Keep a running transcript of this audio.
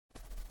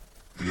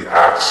The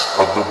Axe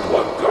of the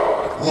Blood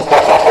God.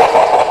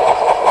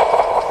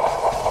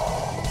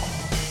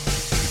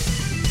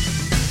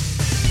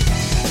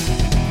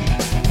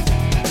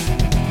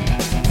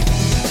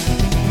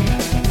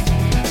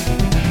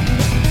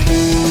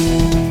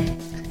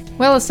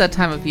 Well, it's that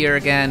time of year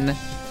again.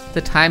 The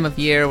time of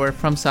year where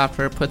From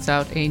Software puts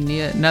out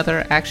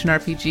another action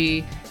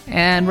RPG,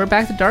 and we're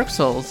back to Dark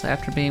Souls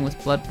after being with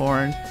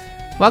Bloodborne.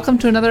 Welcome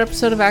to another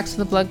episode of Axe of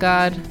the Blood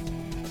God,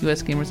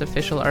 US Gamer's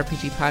official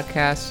RPG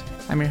podcast.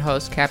 I'm your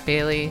host, Kat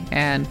Bailey,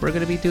 and we're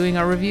going to be doing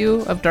our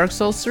review of Dark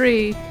Souls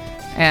 3.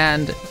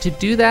 And to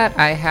do that,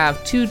 I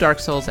have two Dark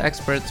Souls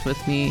experts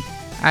with me.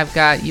 I've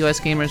got US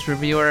Gamer's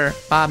reviewer,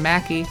 Bob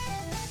Mackey.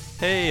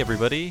 Hey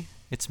everybody,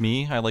 it's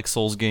me. I like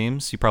Souls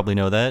games. You probably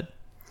know that.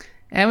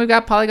 And we've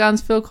got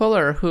Polygon's Phil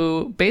Kohler,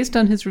 who, based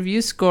on his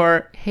review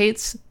score,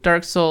 hates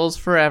Dark Souls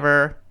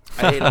forever.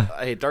 I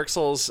hate Dark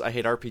Souls, I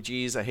hate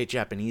RPGs, I hate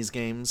Japanese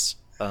games.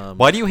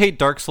 Why do you hate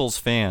Dark Souls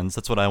fans?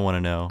 That's what I want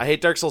to know. I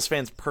hate Dark Souls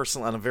fans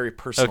on a very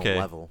personal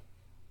level.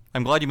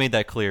 I'm glad you made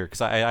that clear,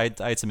 because I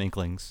had some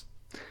inklings.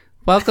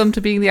 Welcome to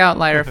being the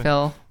outlier,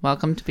 Phil.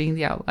 Welcome to being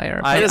the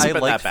outlier. I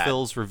liked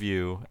Phil's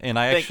review, and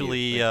I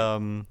actually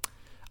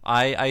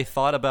I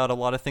thought about a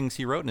lot of things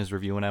he wrote in his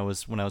review when I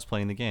was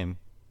playing the game,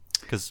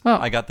 because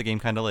I got the game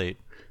kind of late.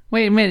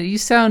 Wait a minute, you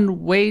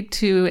sound way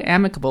too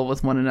amicable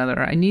with one another.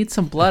 I need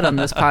some blood on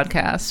this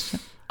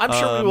podcast. I'm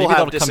sure we will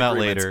have disagreements. Come out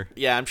later.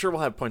 Yeah, I'm sure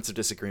we'll have points of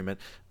disagreement.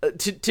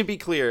 To be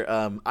clear,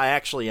 I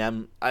actually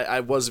am.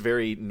 I was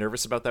very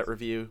nervous about that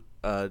review,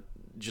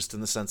 just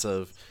in the sense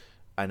of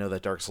I know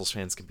that Dark Souls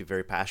fans can be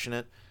very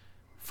passionate.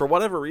 For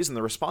whatever reason,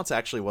 the response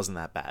actually wasn't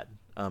that bad.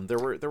 There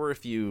were a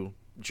few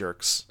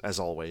jerks, as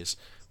always,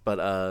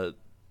 but I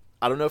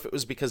don't know if it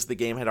was because the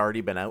game had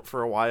already been out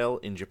for a while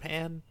in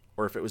Japan,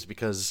 or if it was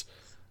because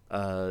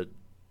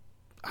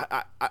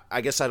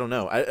I guess I don't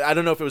know. I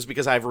don't know if it was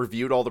because I've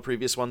reviewed all the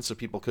previous ones, so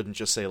people couldn't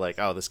just say like,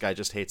 "Oh, this guy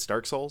just hates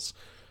Dark Souls."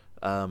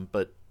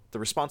 But the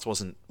response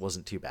wasn't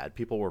too bad.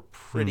 People were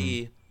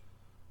pretty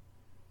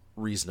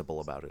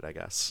reasonable about it, I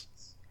guess.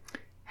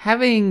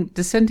 Having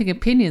dissenting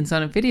opinions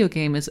on a video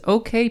game is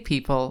okay,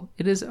 people.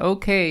 It is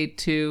okay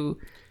to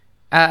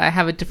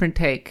have a different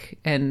take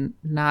and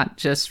not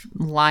just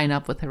line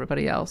up with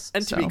everybody else.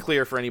 And to be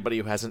clear, for anybody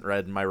who hasn't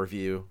read my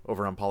review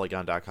over on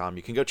Polygon.com,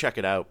 you can go check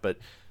it out. But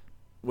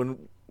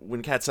when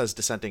Kat says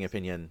dissenting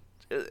opinion,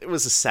 it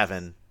was a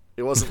 7.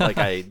 It wasn't like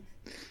I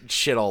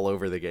shit all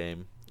over the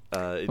game.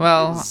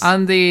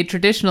 On the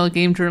traditional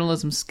game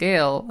journalism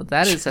scale,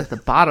 that is at the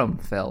bottom,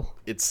 Phil.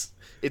 It's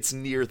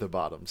near the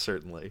bottom,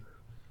 certainly.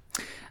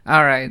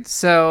 All right,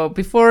 so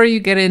before you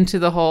get into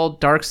the whole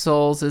Dark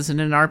Souls isn't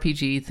an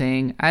RPG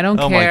thing, I don't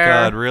care. Oh my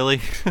god, really?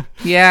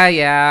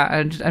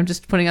 Yeah. I'm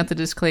just putting out the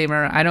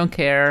disclaimer. I don't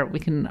care. We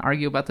can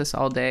argue about this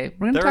all day.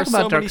 We're going to talk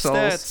about Dark Souls.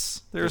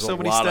 Stats. There's so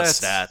many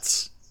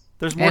stats.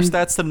 There's more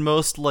stats than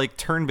most like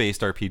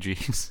turn-based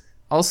RPGs.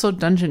 Also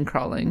dungeon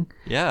crawling.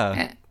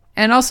 Yeah.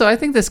 And also, I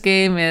think this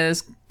game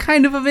is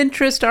kind of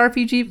interest to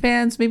RPG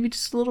fans, maybe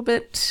just a little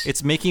bit.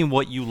 It's making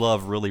what you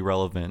love really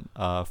relevant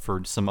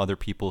for some other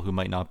people who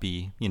might not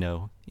be,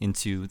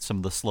 into some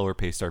of the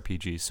slower-paced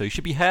RPGs. So you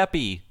should be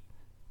happy.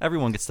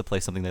 Everyone gets to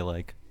play something they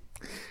like.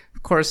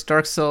 Of course,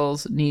 Dark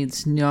Souls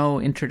needs no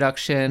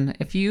introduction.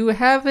 If you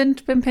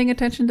haven't been paying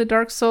attention to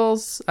Dark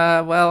Souls,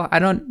 I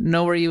don't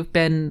know where you've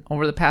been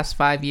over the past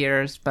 5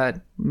 years,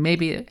 but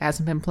maybe it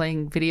hasn't been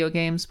playing video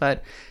games,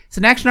 but it's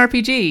an action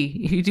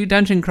RPG. You do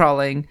dungeon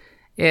crawling.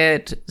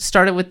 It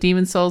started with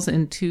Demon's Souls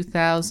in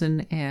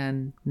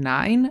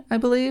 2009, I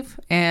believe,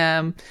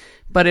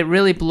 but it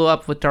really blew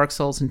up with Dark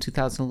Souls in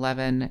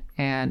 2011,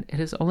 and it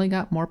has only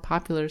got more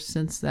popular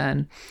since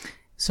then.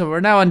 So we're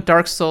now on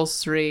Dark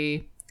Souls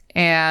 3.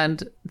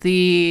 And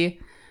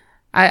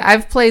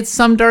I've played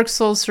some Dark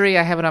Souls 3.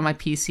 I have it on my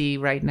PC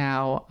right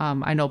now.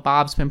 I know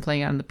Bob's been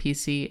playing it on the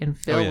PC, and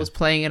Phil was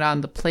playing it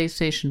on the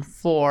PlayStation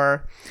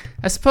 4.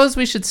 I suppose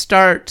we should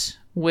start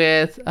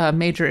with a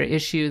major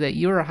issue that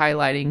you were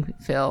highlighting,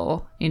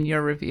 Phil, in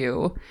your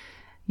review.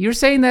 You were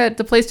saying that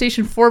the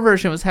PlayStation 4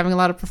 version was having a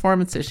lot of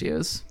performance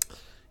issues.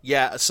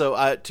 Yeah,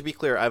 so to be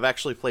clear, I've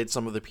actually played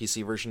some of the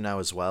PC version now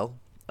as well.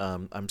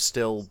 I'm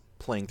still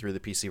playing through the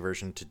PC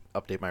version to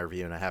update my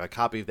review, and I have a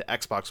copy of the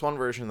Xbox One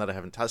version that I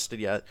haven't tested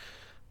yet.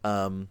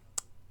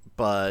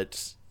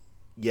 But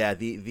yeah,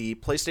 the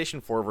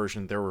PlayStation 4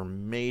 version, there were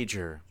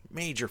major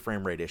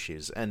frame rate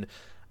issues, and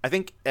I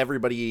think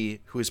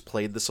everybody who has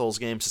played the Souls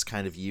games is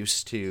kind of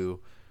used to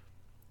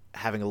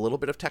having a little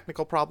bit of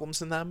technical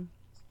problems in them.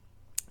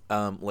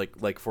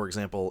 Like for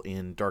example,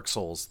 in Dark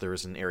Souls, there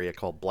is an area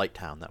called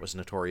Blighttown that was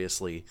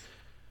notoriously.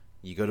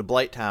 You go to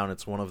Blighttown,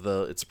 it's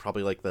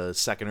probably like the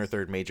second or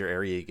third major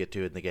area you get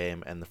to in the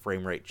game, and the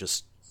frame rate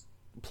just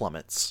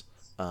plummets.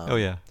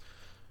 But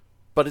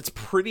it's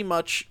pretty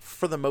much,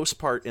 for the most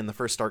part, in the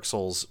first Dark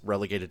Souls,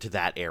 relegated to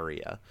that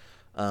area.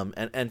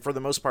 And for the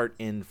most part,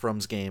 in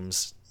From's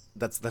games,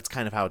 that's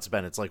kind of how it's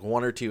been. It's like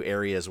one or two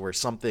areas where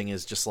something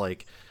is just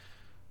like,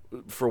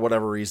 for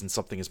whatever reason,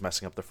 something is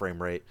messing up the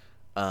frame rate.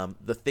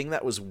 The thing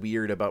that was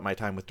weird about my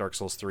time with Dark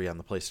Souls 3 on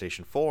the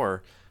PlayStation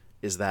 4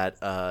 is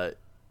that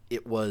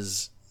it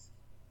was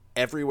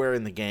everywhere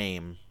in the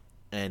game,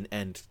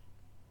 and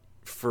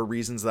for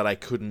reasons that I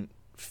couldn't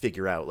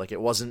figure out. Like,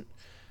 it wasn't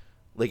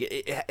like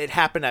it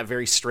happened at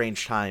very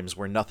strange times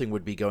where nothing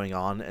would be going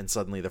on, and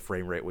suddenly the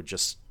frame rate would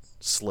just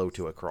slow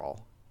to a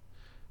crawl.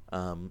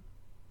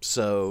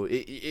 So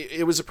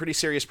it was a pretty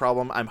serious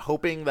problem. I'm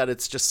hoping that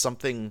it's just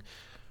something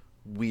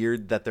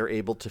weird that they're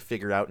able to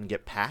figure out and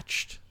get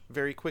patched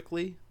very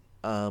quickly.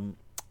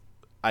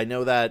 I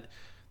know that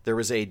there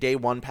was a day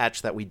one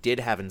patch that we did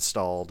have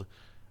installed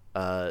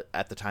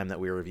at the time that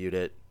we reviewed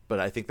it, but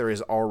I think there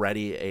is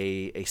already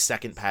a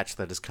second patch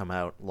that has come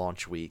out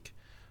launch week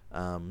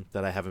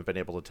that I haven't been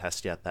able to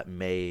test yet that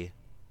may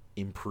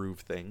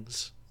improve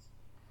things.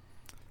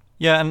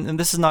 Yeah, and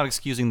this is not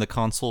excusing the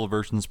console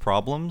version's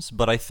problems,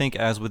 but I think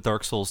as with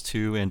Dark Souls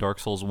 2 and Dark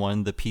Souls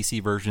 1, the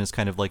PC version is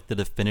kind of like the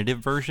definitive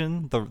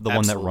version, the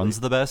one that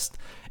runs the best.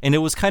 And it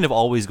was kind of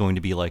always going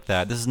to be like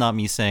that. This is not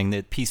me saying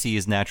that PC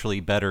is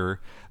naturally better,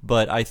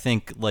 but I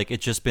think like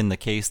it's just been the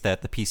case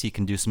that the PC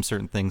can do some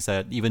certain things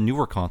that even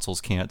newer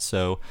consoles can't.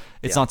 So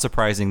it's not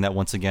surprising that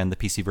once again the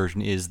PC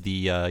version is the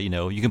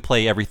you can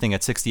play everything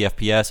at 60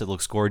 FPS. It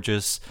looks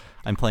gorgeous.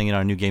 I'm playing it on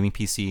a new gaming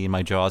PC, and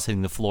my jaw's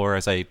hitting the floor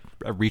as I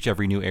reach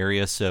every new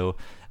area. So,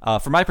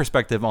 from my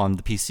perspective on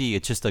the PC,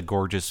 it's just a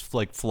gorgeous,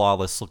 like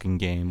flawless-looking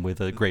game with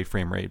a great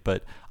frame rate.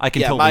 But I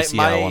can totally see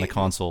how on a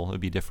console it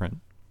would be different.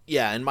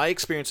 Yeah, and my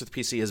experience with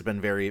PC has been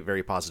very,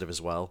 very positive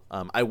as well.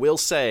 I will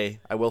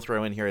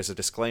throw in here as a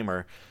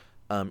disclaimer,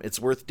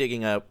 it's worth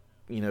digging up,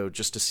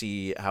 just to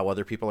see how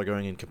other people are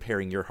going and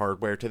comparing your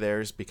hardware to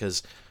theirs,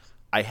 because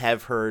I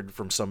have heard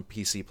from some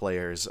PC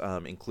players,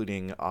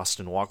 including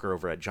Austin Walker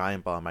over at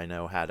Giant Bomb, I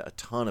know had a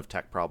ton of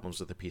tech problems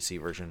with the PC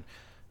version.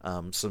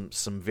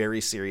 Some very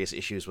serious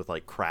issues with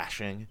like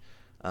crashing,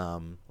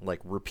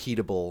 like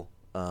repeatable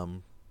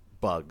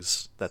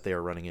bugs that they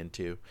are running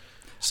into.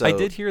 So I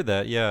did hear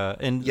that, yeah.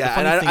 And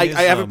I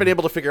haven't been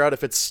able to figure out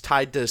if it's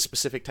tied to a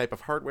specific type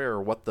of hardware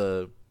or what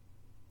the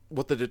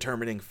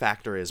determining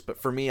factor is.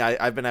 But for me,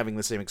 I've been having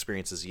the same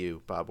experience as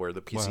you, Bob, where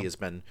the PC has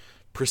been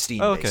pristine,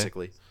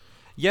 basically.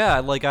 Yeah,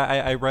 like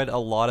I read a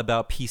lot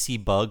about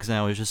PC bugs, and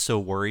I was just so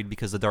worried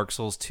because the Dark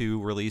Souls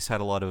 2 release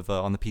had a lot of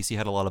on the PC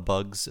had a lot of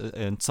bugs,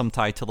 and some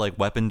tied to like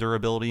weapon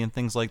durability and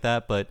things like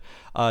that. But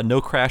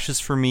no crashes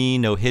for me,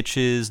 no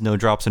hitches, no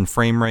drops in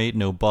frame rate,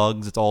 no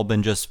bugs. It's all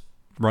been just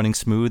running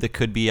smooth. It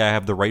could be I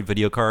have the right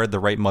video card, the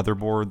right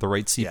motherboard, the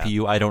right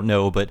CPU. I don't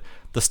know, but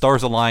the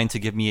stars aligned to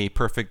give me a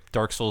perfect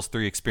Dark Souls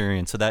 3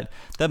 experience. So that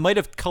might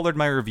have colored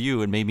my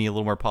review and made me a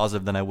little more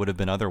positive than I would have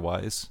been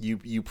otherwise.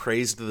 You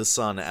praised the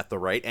sun at the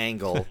right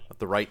angle at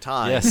the right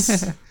time.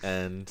 Yes.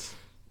 And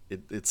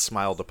it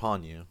smiled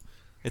upon you.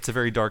 It's a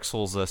very Dark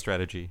Souls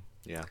strategy.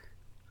 Yeah.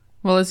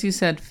 Well, as you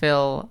said,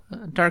 Phil,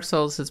 Dark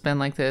Souls has been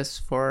like this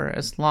for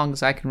as long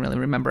as I can really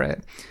remember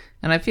it.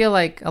 And I feel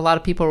like a lot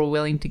of people were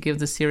willing to give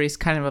the series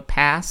kind of a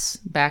pass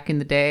back in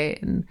the day.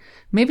 And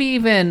maybe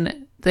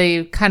even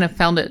they kind of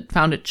found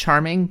it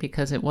charming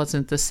because it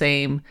wasn't the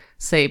same,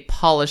 say,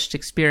 polished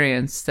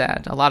experience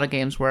that a lot of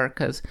games were.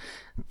 Because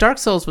Dark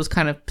Souls was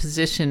kind of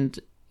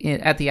positioned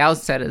at the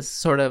outset as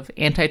sort of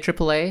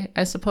anti-AAA,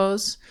 I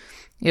suppose.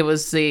 It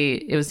was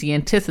the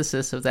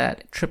antithesis of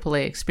that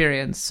AAA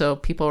experience. So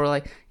people were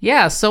like,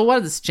 yeah, so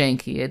what? It's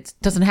janky. It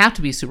doesn't have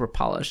to be super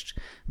polished.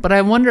 But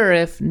I wonder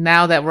if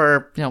now that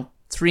we're,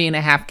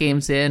 3.5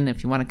 games in,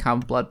 if you want to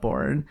count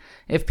Bloodborne,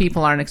 if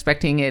people aren't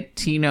expecting it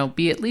to,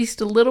 be at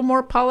least a little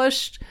more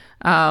polished,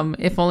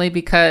 if only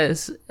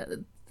because,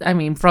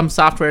 From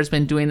Software has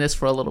been doing this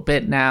for a little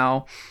bit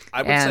now.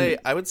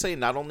 I would say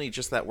not only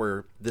just that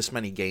we're this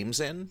many games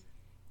in,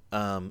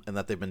 and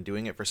that they've been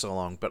doing it for so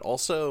long, but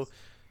also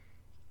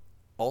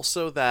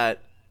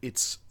that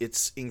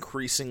it's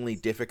increasingly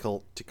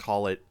difficult to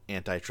call it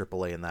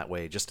anti-AAA in that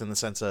way, just in the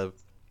sense of,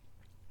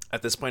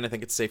 at this point, I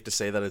think it's safe to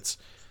say that it's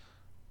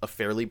a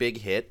fairly big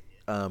hit.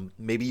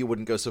 Maybe you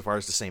wouldn't go so far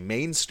as to say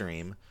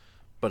mainstream,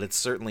 but it's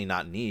certainly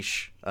not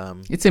niche.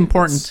 It's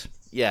important.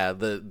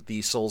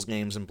 The Souls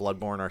games and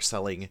Bloodborne are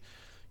selling,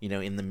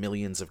 in the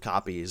millions of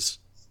copies.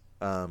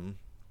 And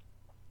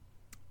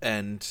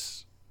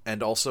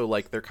also,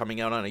 like, they're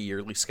coming out on a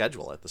yearly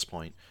schedule at this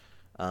point.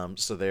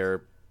 So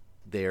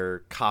they're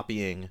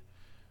copying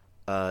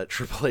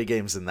AAA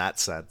games in that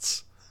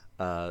sense.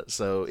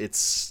 So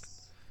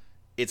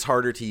it's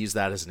harder to use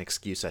that as an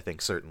excuse, I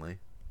think, certainly.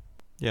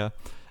 Yeah.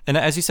 And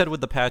as you said with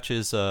the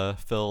patches,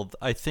 Phil,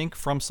 I think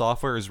From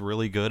Software is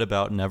really good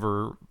about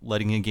never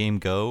letting a game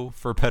go,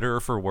 for better or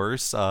for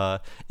worse.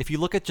 If you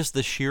look at just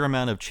the sheer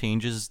amount of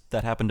changes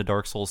that happened to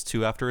Dark Souls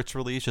 2 after its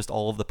release, just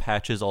all of the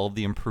patches, all of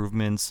the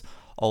improvements,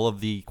 all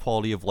of the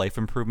quality of life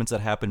improvements that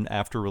happened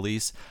after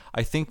release,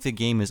 I think the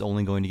game is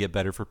only going to get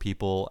better for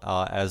people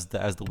as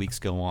the weeks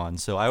go on.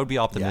 So I would be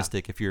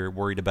optimistic if you're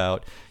worried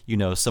about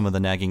some of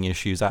the nagging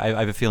issues. I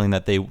have a feeling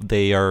that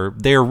they are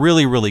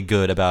really, really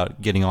good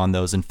about getting on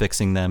those and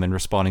fixing them and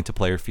responding to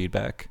player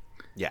feedback.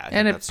 Yeah,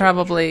 and it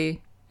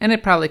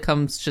probably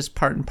comes just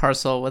part and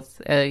parcel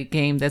with a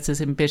game that's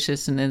as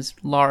ambitious and as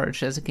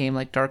large as a game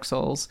like Dark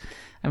Souls.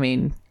 I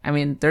mean,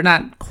 they're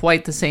not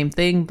quite the same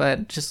thing,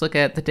 but just look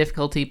at the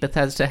difficulty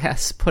Bethesda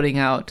has putting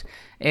out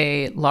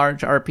a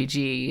large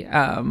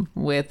RPG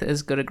with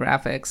as good a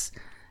graphics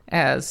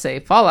as, say,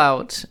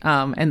 Fallout,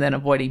 and then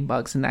avoiding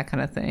bugs and that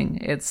kind of thing.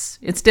 It's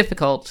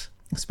difficult,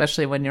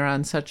 especially when you're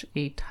on such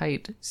a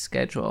tight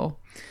schedule.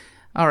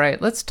 All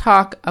right, let's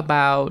talk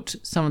about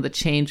some of the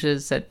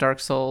changes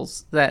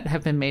that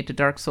have been made to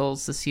Dark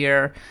Souls this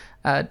year.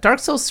 Dark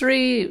Souls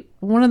 3,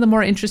 one of the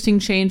more interesting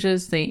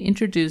changes, they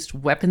introduced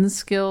weapon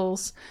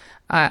skills.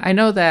 I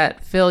know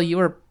that, Phil, you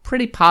were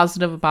pretty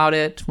positive about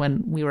it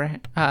when we were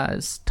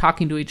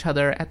talking to each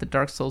other at the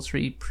Dark Souls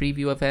 3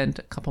 preview event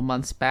a couple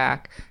months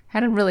back.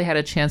 Hadn't really had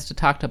a chance to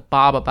talk to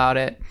Bob about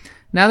it.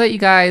 Now that you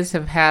guys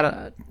have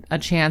had a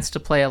chance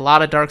to play a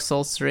lot of Dark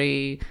Souls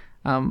 3,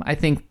 I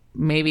think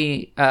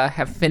maybe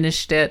have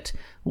finished it.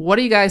 What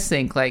do you guys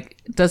think?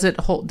 Like, does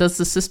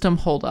the system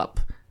hold up?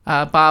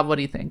 Bob, what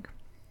do you think?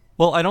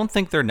 Well, I don't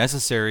think they're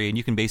necessary, and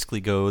you can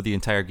basically go the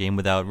entire game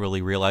without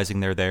really realizing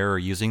they're there or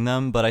using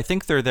them. But I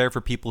think they're there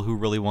for people who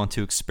really want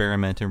to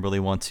experiment and really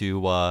want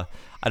to,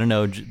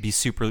 be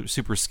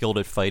super skilled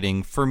at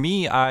fighting. For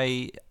me,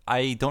 I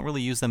don't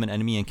really use them in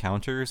enemy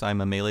encounters.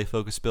 I'm a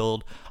melee-focused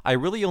build. I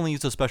really only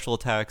use those special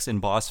attacks in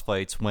boss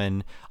fights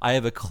when I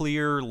have a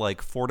clear,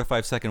 4 to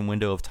 5 second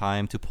window of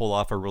time to pull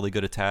off a really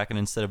good attack, and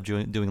instead of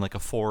doing like a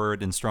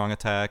forward and strong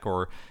attack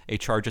or a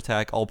charge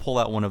attack, I'll pull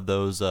out one of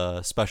those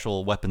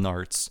special weapon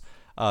arts.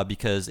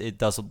 Because it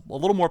does a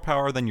little more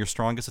power than your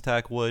strongest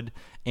attack would,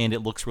 and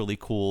it looks really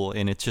cool,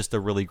 and it's just a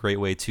really great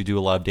way to do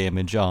a lot of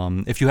damage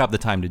if you have the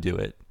time to do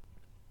it.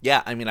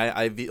 Yeah, I mean,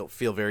 I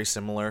feel very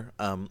similar.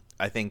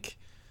 I think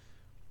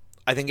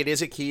it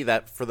is a key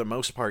that, for the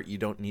most part, you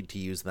don't need to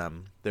use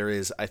them. There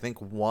is, I think,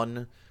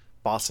 one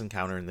boss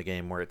encounter in the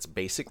game where it's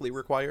basically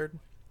required.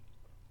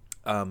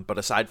 But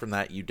aside from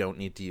that, you don't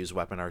need to use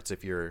weapon arts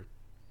if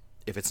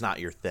it's not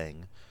your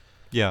thing.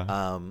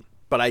 Yeah.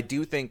 But I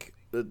do think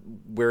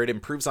where it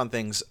improves on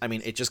things, I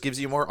mean, it just gives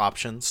you more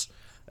options,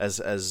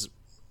 as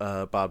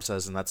Bob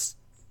says, and that's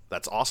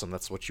awesome.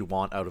 That's what you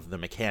want out of the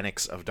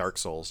mechanics of Dark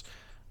Souls.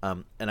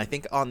 And I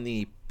think on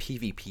the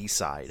PvP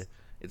side,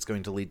 it's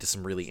going to lead to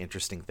some really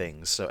interesting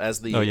things. So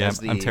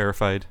I'm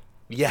terrified.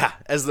 Yeah,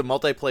 as the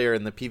multiplayer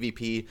and the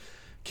PvP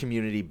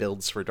community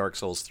builds for Dark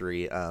Souls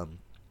 3, I'm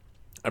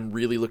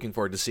really looking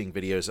forward to seeing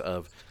videos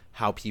of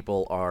how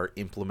people are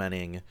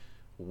implementing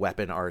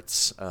weapon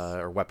arts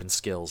or weapon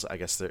skills. I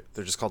guess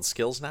they're just called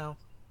skills now.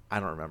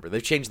 I don't remember.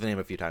 They've changed the name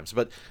a few times,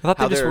 but I thought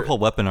they just were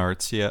called weapon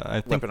arts. Yeah,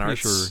 I think weapon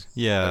arts. Sure.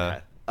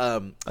 Yeah,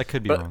 okay. I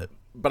could be wrong.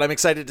 But I'm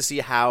excited to see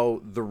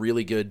how the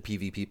really good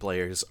PvP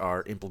players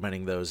are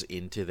implementing those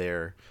into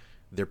their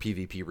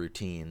PvP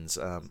routines.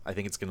 I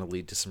think it's going to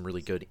lead to some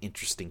really good,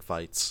 interesting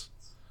fights.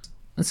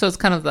 And so it's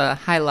kind of the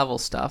high level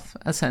stuff,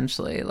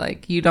 essentially.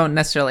 Like, you don't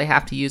necessarily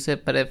have to use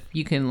it, but if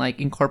you can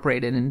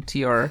incorporate it into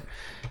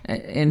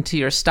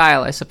your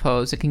style, I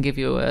suppose it can give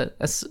you a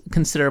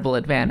considerable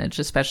advantage,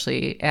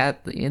 especially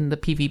in the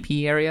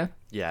PvP area.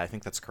 Yeah, I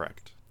think that's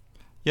correct.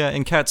 Yeah,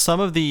 and Kat, some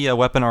of the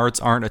weapon arts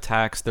aren't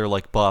attacks, they're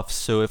like buffs.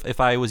 So if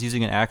I was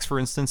using an axe, for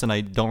instance, and I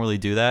don't really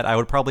do that, I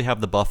would probably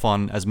have the buff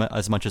on as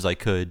much as I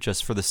could,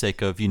 just for the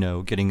sake of,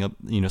 getting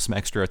some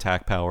extra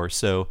attack power.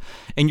 So,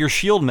 and your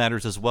shield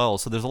matters as well.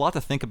 So there's a lot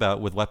to think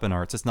about with weapon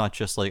arts. It's not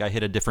just like I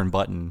hit a different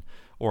button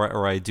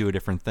or I do a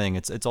different thing.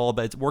 It's all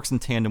about, it works in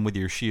tandem with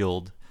your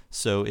shield.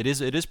 So it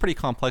is pretty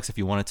complex if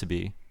you want it to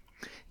be.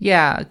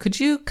 Yeah, could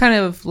you kind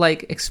of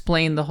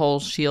explain the whole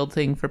shield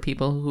thing for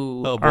people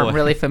who aren't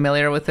really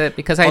familiar with it?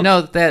 Because I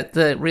know that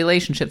the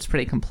relationship's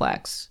pretty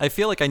complex. I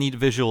feel like I need a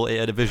visual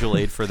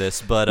aid for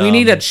this, but we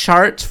need a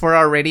chart for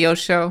our radio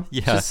show,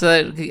 yeah, just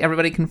so that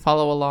everybody can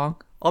follow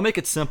along. I'll make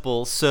it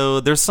simple. So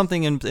there's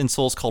something in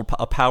Souls called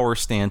a power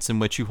stance, in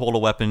which you hold a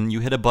weapon, you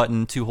hit a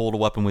button to hold a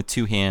weapon with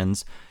two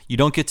hands. You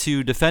don't get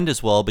to defend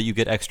as well, but you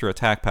get extra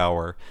attack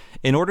power.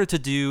 In order to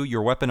do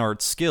your weapon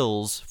art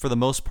skills, for the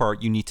most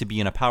part, you need to be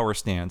in a power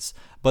stance.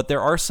 But there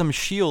are some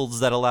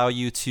shields that allow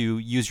you to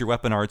use your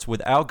weapon arts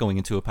without going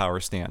into a power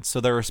stance. So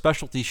there are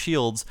specialty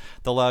shields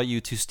that allow you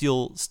to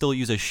still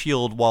use a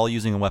shield while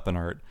using a weapon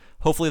art.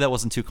 Hopefully that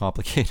wasn't too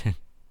complicated.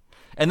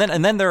 And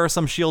then there are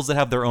some shields that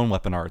have their own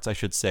weapon arts, I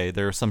should say.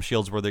 There are some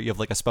shields where you have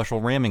a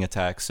special ramming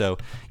attack. So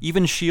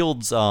even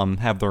shields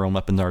have their own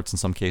weapon arts in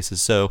some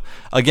cases. So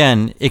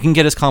again, it can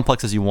get as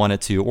complex as you want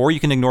it to, or you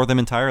can ignore them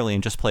entirely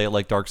and just play it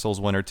like Dark Souls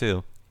 1 or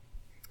 2.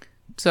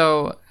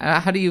 So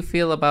how do you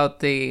feel about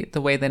the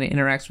way that it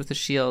interacts with the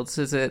shields?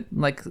 Is it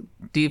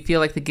do you feel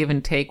like the give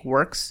and take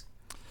works?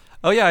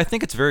 Oh yeah, I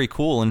think it's very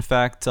cool. In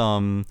fact,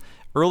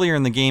 earlier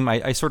in the game,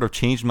 I sort of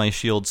changed my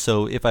shield,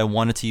 so if I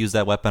wanted to use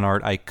that weapon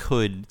art, I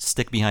could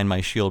stick behind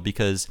my shield,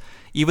 because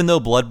even though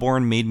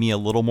Bloodborne made me a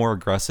little more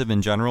aggressive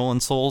in general in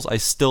Souls, I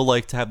still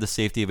like to have the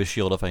safety of a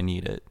shield if I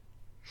need it.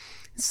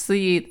 It's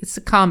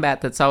the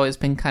combat that's always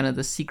been kind of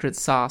the secret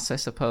sauce, I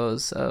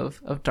suppose,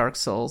 of Dark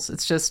Souls.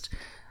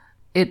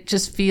 It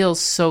just feels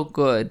so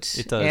good.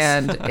 It does.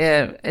 And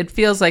it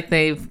feels like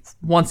they've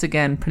once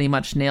again pretty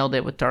much nailed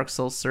it with Dark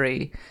Souls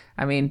 3.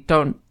 I mean,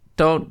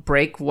 don't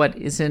break what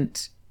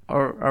isn't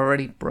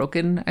already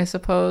broken, I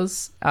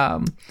suppose. I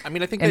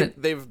mean, I think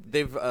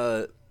they've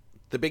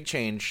the big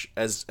change,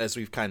 as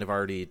we've kind of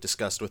already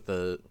discussed with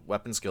the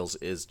weapon skills,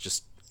 is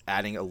just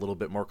adding a little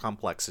bit more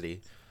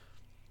complexity,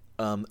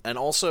 and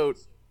also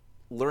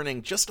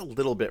learning just a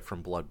little bit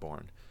from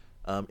Bloodborne.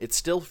 It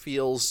still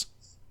feels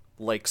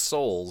like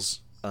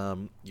Souls.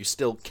 You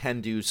still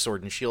can do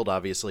Sword and Shield,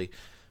 obviously,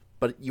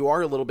 but you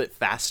are a little bit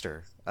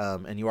faster,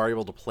 and you are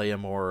able to play a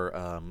more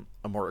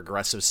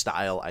aggressive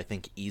style, I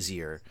think,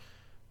 easier.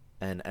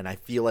 And I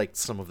feel like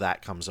some of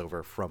that comes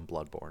over from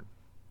Bloodborne.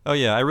 Oh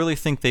yeah, I really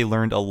think they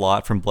learned a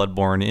lot from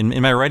Bloodborne.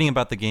 In my writing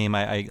about the game,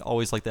 I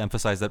always like to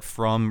emphasize that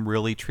From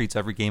really treats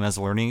every game as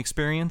a learning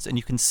experience, and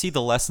you can see the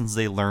lessons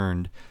they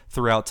learned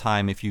throughout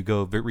time if you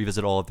go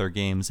revisit all of their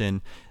games.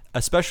 And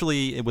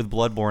especially with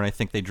Bloodborne, I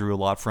think they drew a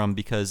lot from,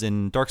 because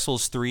in Dark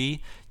Souls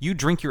 3, you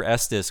drink your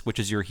Estus, which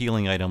is your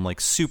healing item,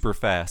 like super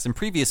fast. In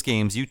previous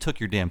games, you took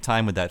your damn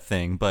time with that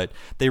thing, but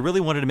they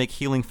really wanted to make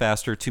healing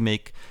faster to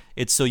make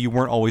it so you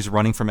weren't always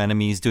running from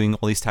enemies, doing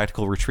all these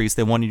tactical retreats.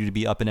 They wanted you to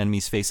be up in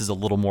enemies' faces a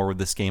little more with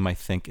this game, I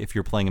think, if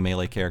you're playing a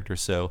melee character.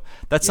 So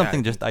that's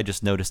something I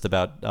just noticed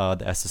about the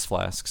Estus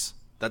flasks.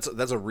 That's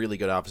a really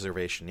good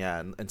observation,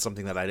 yeah, and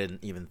something that I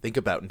didn't even think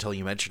about until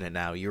you mention it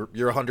now. You're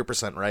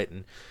 100% right,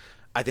 and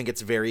I think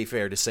it's very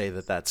fair to say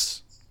that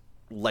that's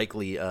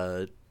likely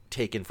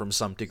taken from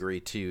some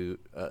degree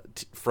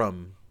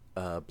from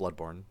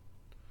Bloodborne.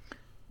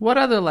 What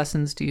other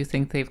lessons do you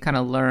think they've kind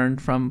of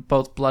learned from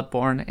both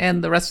Bloodborne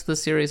and the rest of the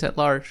series at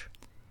large?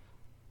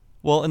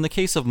 Well, in the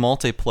case of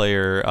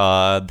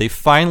multiplayer, they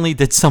finally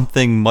did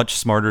something much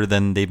smarter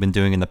than they've been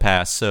doing in the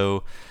past.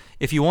 So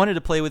if you wanted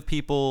to play with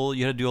people,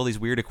 you had to do all these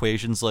weird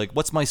equations like,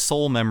 what's my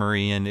soul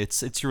memory? And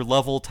it's your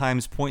level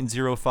times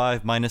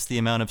 0.05 minus the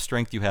amount of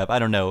strength you have. I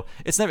don't know.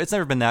 It's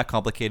never been that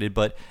complicated,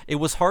 but it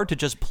was hard to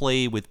just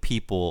play with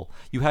people.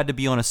 You had to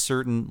be on a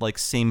certain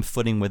same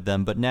footing with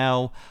them. But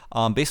now,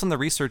 based on the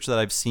research that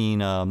I've seen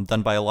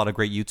done by a lot of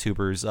great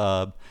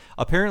YouTubers,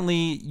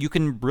 apparently you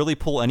can really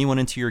pull anyone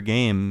into your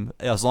game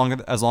as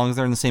long as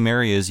they're in the same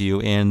area as you,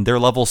 and their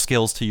level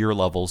scales to your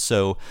level.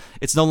 So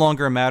it's no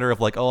longer a matter of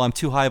like, oh, I'm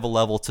too high of a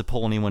level to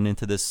pull anyone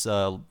into this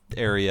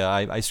area,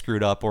 I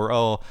screwed up, or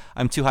oh,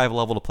 I'm too high of a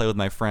level to play with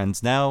my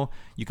friends. Now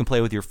you can play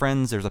with your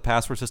friends. There's a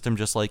password system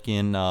just like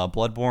in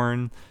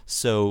Bloodborne.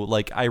 So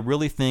I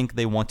really think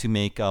they want to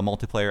make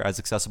multiplayer as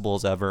accessible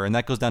as ever, and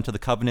that goes down to the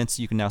covenants.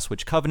 You can now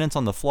switch covenants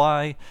on the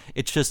fly.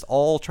 It's just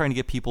all trying to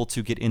get people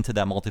to get into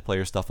that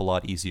multiplayer stuff a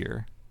lot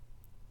easier.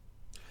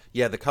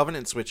 Yeah, the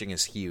covenant switching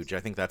is huge.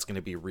 I think that's going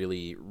to be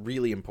really,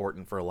 really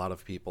important for a lot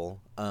of people.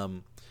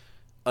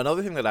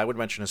 Another thing that I would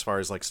mention as far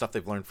as stuff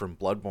they've learned from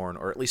Bloodborne,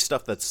 or at least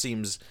stuff that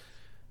seems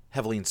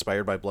heavily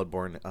inspired by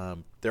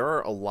Bloodborne, there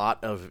are a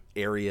lot of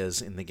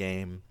areas in the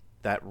game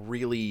that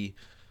really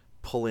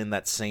pull in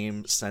that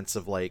same sense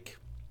of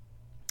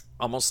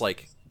almost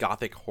like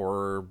gothic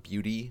horror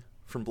beauty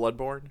from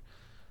Bloodborne.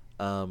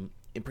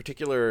 In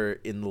particular,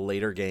 in the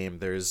later game,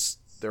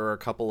 there are a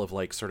couple of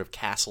sort of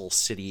castle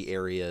city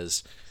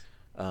areas.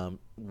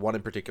 One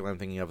in particular I'm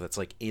thinking of that's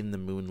in the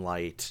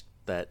moonlight.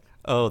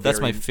 That's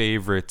my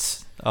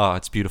favorite. Oh,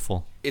 it's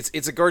beautiful.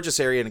 It's a gorgeous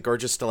area, and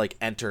gorgeous to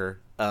enter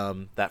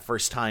that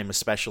first time,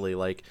 especially.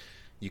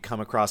 You come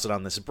across it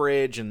on this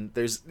bridge, and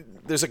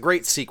there's a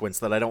great sequence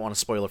that I don't want to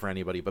spoil it for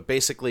anybody, but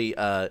basically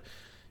a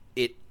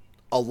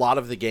lot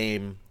of the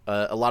game,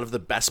 a lot of the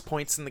best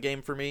points in the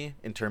game for me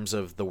in terms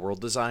of the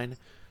world design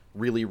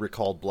really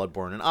recalled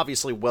Bloodborne, and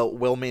obviously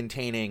while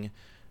maintaining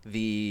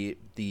the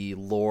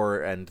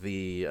lore and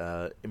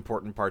the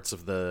important parts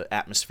of the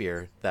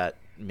atmosphere that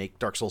make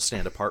Dark Souls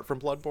stand apart from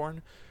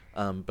Bloodborne.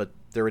 But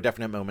there were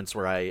definite moments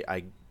where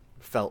I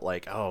felt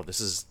like, oh, this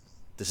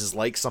is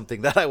like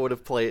something that I would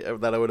have played,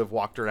 that I would have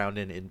walked around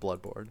in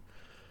Bloodborne.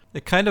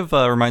 It kind of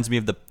reminds me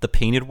of the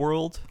Painted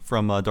World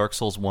from Dark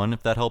Souls 1,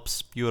 if that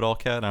helps you at all,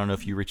 Kat. I don't know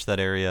if you reached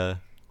that area.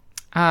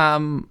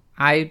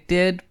 I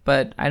did,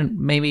 but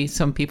maybe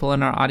some people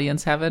in our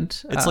audience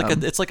haven't.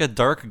 It's like a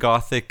dark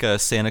gothic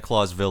Santa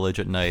Claus village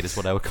at night is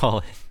what I would call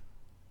it.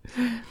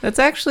 That's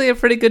actually a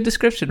pretty good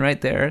description right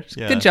there.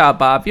 Yeah. Good job,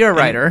 Bob. You're a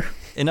writer.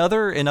 In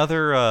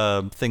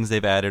other things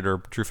they've added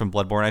or drew from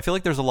Bloodborne, I feel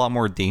like there's a lot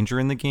more danger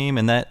in the game,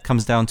 and that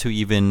comes down to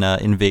even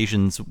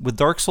invasions. With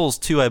Dark Souls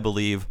 2, I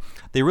believe,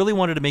 they really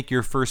wanted to make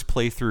your first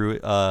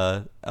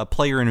playthrough a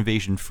player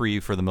invasion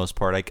free for the most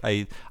part.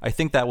 I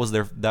think that was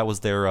their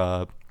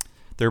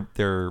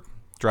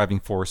driving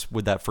force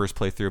with that first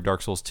playthrough of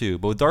Dark Souls 2.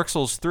 But with Dark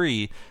Souls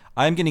 3,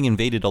 I'm getting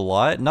invaded a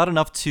lot. Not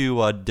enough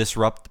to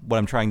disrupt what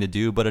I'm trying to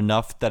do, but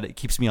enough that it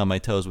keeps me on my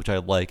toes, which I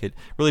like. It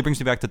really brings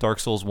me back to Dark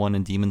Souls 1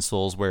 and Demon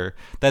Souls, where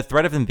that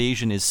threat of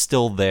invasion is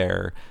still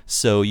there.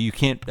 So you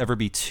can't ever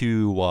be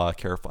too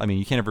careful. I mean,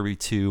 you can't ever be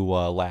too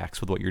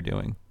lax with what you're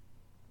doing.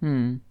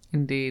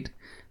 Indeed.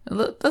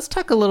 Let's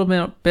talk a little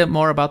bit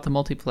more about the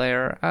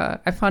multiplayer.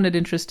 I found it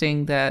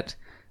interesting that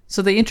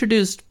they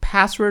introduced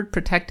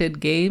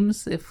password-protected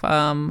games,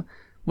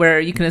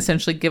 where you can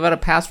essentially give out a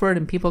password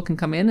and people can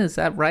come in. Is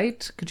that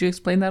right? Could you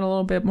explain that a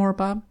little bit more,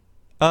 Bob?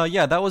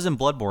 Yeah, that was in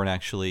Bloodborne,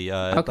 actually.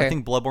 Okay. I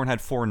think Bloodborne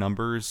had 4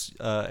 numbers,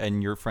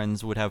 and your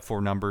friends would have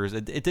 4 numbers.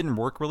 It didn't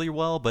work really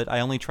well, but I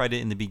only tried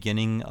it in the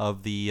beginning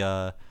of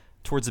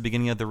towards the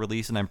beginning of the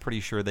release, and I'm pretty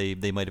sure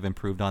they might have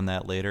improved on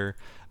that later.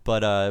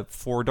 But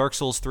for Dark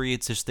Souls 3,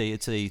 it's just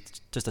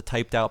a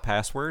typed out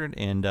password,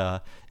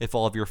 and if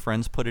all of your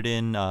friends put it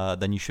in,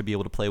 then you should be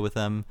able to play with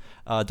them.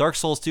 Dark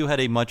Souls 2 had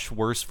a much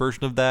worse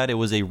version of that. It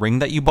was a ring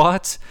that you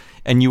bought,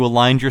 and you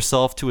aligned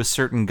yourself to a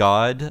certain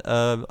god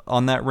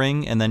on that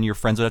ring, and then your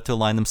friends would have to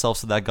align themselves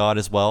to that god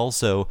as well.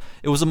 So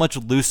it was a much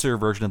looser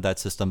version of that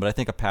system. But I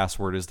think a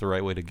password is the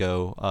right way to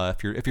go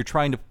if you're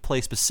trying to play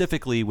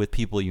specifically with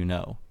people you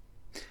know.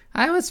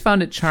 I always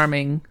found it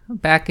charming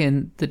back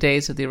in the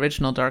days of the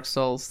original Dark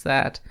Souls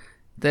that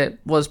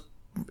was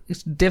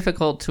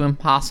difficult to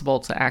impossible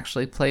to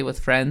actually play with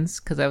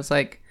friends, because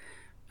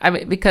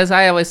because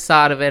I always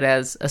thought of it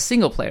as a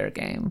single player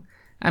game.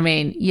 I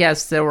mean,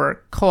 yes, there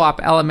were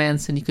co-op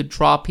elements and you could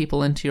draw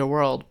people into your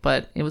world,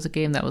 but it was a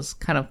game that was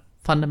kind of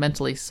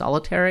fundamentally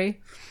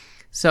solitary.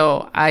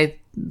 So I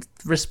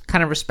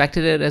kind of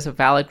respected it as a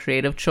valid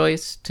creative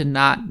choice to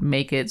not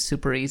make it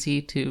super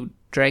easy to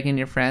drag in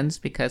your friends,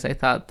 because I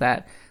thought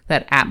that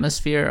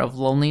atmosphere of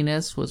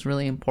loneliness was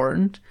really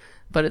important.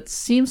 But it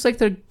seems like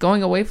they're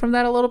going away from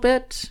that a little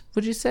bit,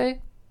 would you say?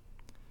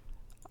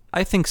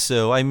 I think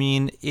so. I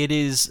mean, it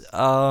is.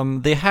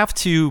 They have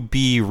to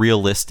be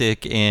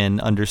realistic and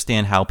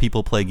understand how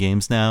people play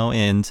games now.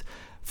 And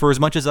for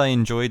as much as I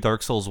enjoy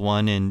Dark Souls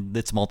 1 and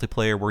its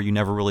multiplayer where you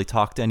never really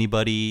talk to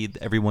anybody,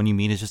 everyone you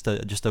meet is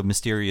just a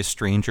mysterious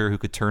stranger who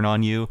could turn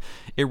on you,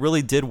 it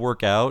really did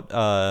work out.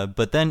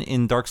 But then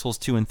in Dark Souls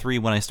 2 and 3,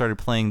 when I started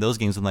playing those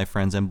games with my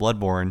friends and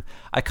Bloodborne,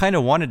 I kind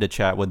of wanted to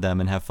chat with them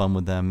and have fun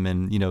with them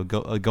and,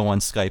 go on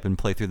Skype and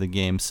play through the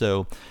game.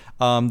 So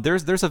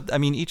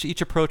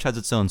each approach has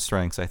its own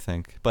strengths, I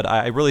think. But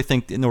I really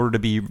think in order to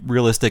be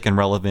realistic and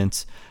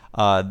relevant,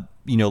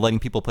 letting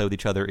people play with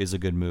each other is a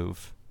good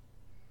move.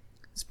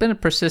 It's been a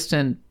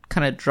persistent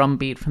kind of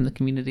drumbeat from the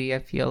community, I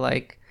feel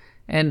like.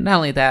 And not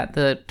only that,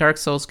 the Dark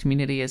Souls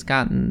community has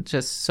gotten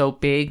just so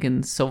big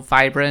and so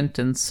vibrant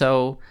and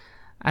so,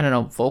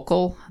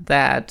 vocal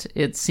that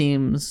it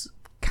seems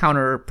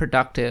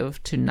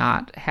counterproductive to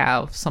not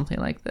have something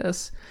like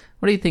this.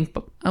 What do you think?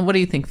 What do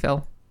you think,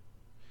 Phil?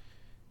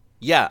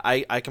 Yeah,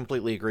 I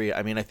completely agree.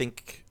 I mean, I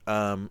think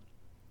I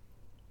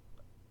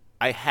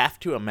have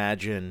to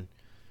imagine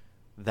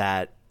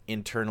that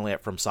internally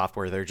at From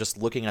Software, they're just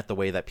looking at the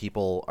way that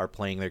people are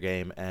playing their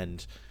game,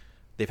 and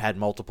they've had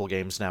multiple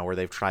games now where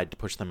they've tried to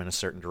push them in a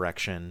certain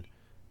direction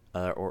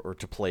or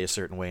to play a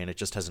certain way, and it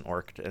just hasn't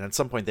worked. And at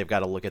some point, they've got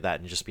to look at that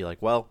and just be like,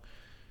 well,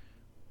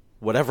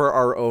 whatever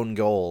our own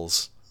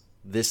goals,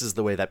 this is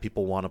the way that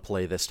people want to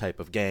play this type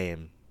of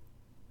game.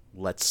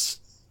 Let's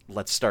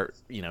start,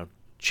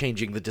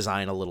 changing the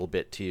design a little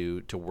bit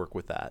to work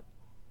with that.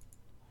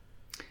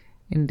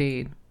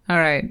 Indeed. All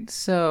right,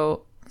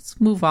 so let's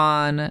move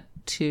on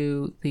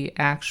to the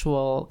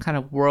actual kind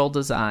of world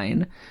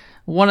design.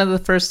 One of the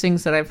first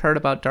things that I've heard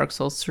about Dark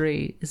Souls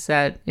 3 is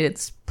that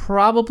it's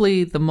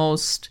probably the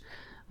most,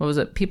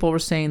 people were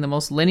saying the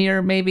most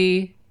linear,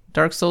 maybe,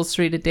 Dark Souls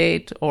 3 to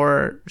date,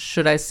 or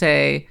should I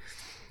say,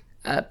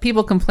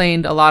 people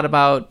complained a lot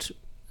about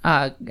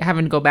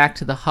having to go back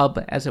to the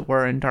hub, as it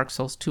were, in Dark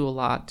Souls 2 a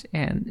lot,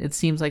 and it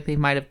seems like they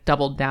might have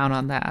doubled down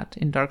on that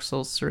in Dark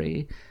Souls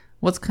 3.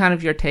 What's kind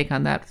of your take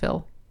on that,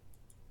 Phil?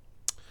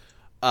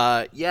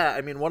 Yeah,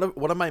 I mean, one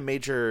of my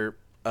major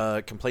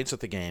complaints with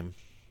the game,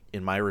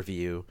 in my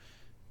review,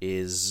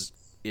 is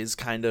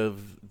kind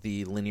of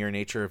the linear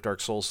nature of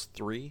Dark Souls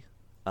 3,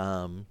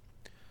 and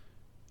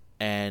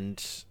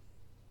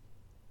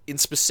in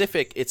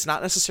specific, it's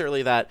not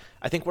necessarily that.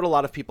 I think what a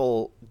lot of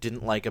people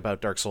didn't like about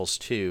Dark Souls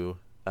 2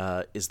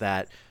 is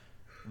that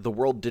the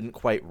world didn't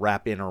quite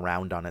wrap in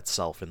around on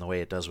itself in the way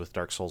it does with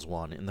Dark Souls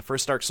 1. In the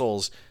first Dark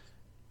Souls,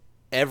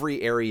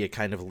 every area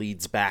kind of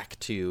leads back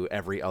to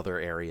every other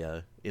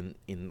area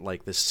in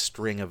like this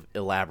string of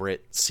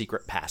elaborate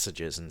secret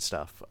passages and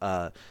stuff.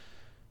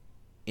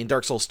 In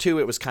Dark Souls 2,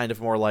 it was kind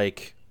of more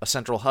like a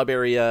central hub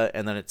area,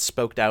 and then it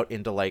spoked out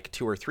into like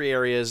 2 or 3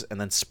 areas, and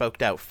then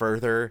spoked out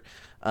further,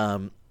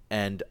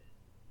 and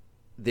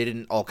they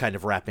didn't all kind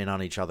of wrap in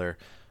on each other.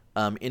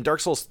 In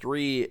Dark Souls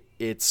 3,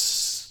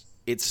 it's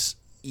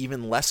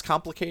even less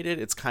complicated.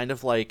 It's kind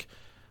of like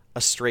a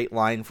straight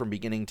line from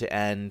beginning to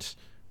end,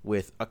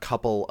 with a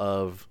couple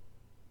of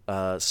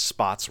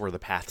spots where the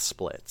path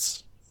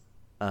splits.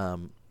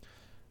 And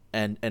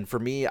for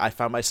me, I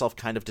found myself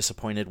kind of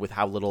disappointed with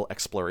how little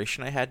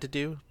exploration I had to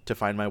do to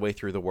find my way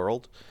through the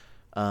world.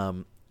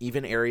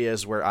 Even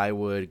areas where I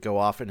would go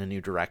off in a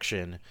new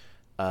direction,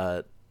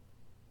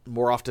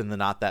 more often than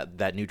not,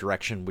 that new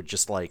direction would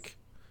just like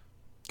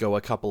go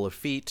a couple of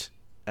feet,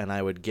 and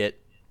I would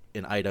get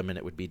an item and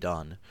it would be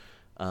done.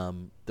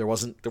 There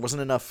wasn't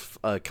enough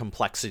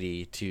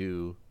complexity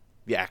to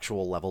the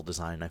actual level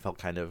design. I felt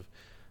kind of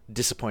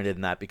disappointed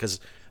in that, because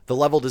the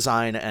level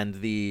design and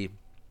the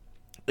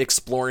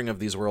exploring of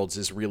these worlds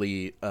is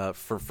really,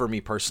 for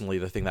me personally,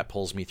 the thing that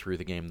pulls me through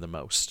the game the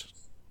most.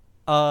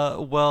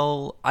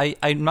 Well,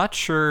 I'm not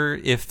sure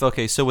if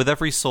okay. So with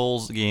every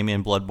Souls game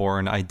in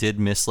Bloodborne, I did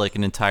miss like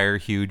an entire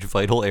huge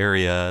vital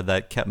area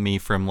that kept me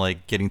from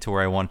like getting to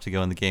where I wanted to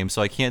go in the game.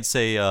 So I can't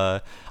say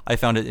I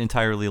found it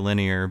entirely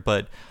linear,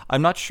 but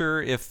I'm not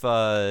sure if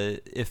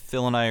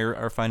Phil and I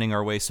are finding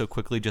our way so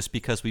quickly just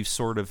because we've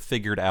sort of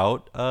figured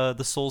out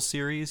the Souls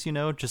series. You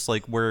know, just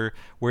like where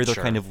they're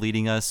Sure. kind of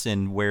leading us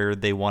and where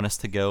they want us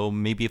to go.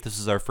 Maybe if this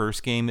is our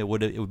first game, it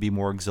would be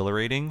more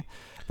exhilarating.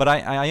 But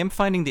I am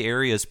finding the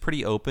areas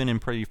pretty open and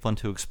pretty fun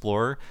to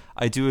explore.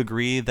 I do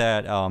agree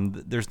that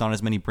there's not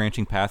as many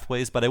branching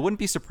pathways, but I wouldn't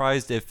be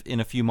surprised if in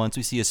a few months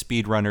we see a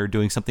speedrunner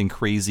doing something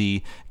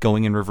crazy,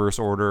 going in reverse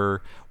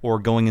order or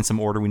going in some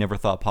order we never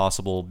thought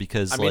possible.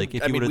 Because we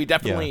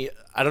definitely. Yeah.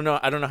 I don't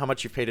know how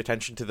much you've paid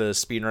attention to the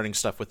speedrunning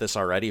stuff with this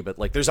already, but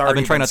like there's already I've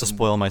been trying not to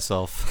spoil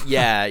myself.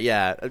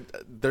 Yeah.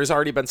 There's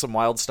already been some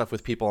wild stuff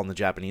with people on the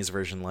Japanese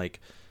version, like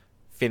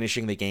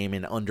finishing the game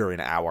in under an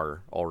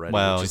hour already.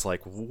 Wow. Which is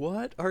like,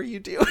 what are you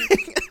doing?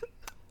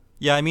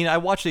 Yeah, I mean, I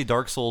watched a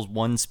Dark Souls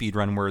 1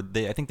 speedrun where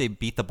I think they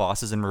beat the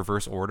bosses in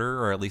reverse order,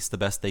 or at least the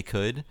best they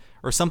could,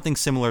 or something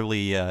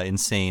similarly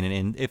insane.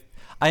 And if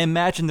I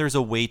imagine there's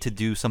a way to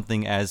do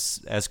something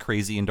as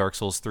crazy in Dark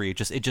Souls 3, it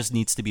just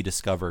needs to be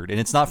discovered. And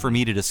it's not for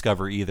me to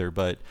discover either,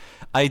 but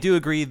I do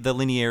agree the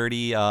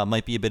linearity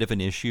might be a bit of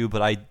an issue,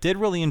 but I did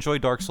really enjoy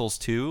Dark Souls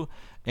 2.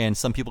 And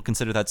some people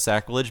consider that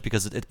sacrilege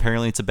because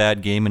apparently it's a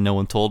bad game and no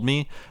one told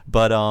me.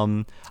 But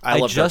I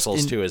love Dark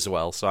Souls 2 as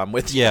well, so I'm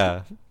with you.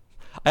 Yeah.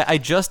 I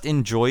just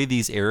enjoy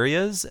these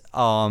areas,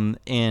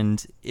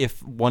 and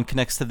if one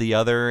connects to the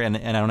other and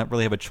I don't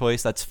really have a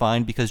choice, that's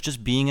fine, because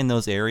just being in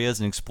those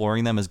areas and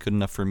exploring them is good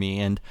enough for me.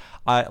 And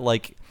I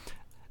like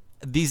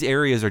these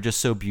areas are just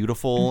so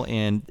beautiful,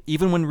 and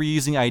even when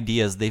reusing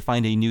ideas, they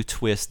find a new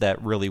twist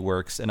that really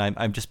works, and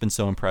I've just been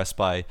so impressed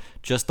by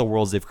just the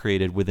worlds they've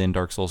created within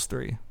Dark Souls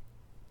 3.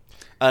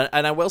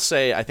 And I will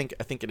say, I think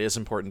it is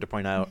important to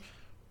point out,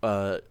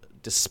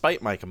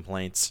 despite my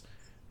complaints,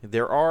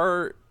 there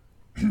are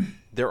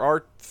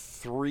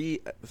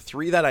three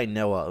that I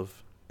know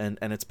of, and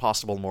it's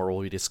possible more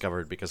will be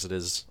discovered because it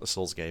is a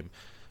Souls game,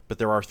 but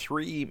there are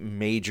 3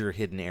 major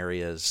hidden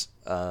areas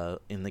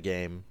in the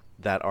game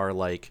that are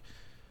like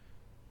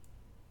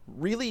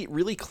really,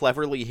 really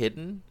cleverly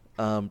hidden,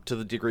 to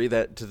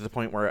the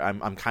point where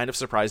I'm kind of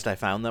surprised I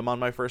found them on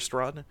my first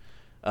run.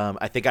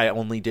 I think I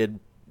only did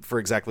for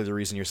exactly the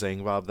reason you're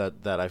saying, Bob,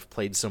 that I've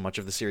played so much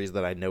of the series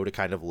that I know to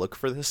kind of look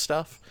for this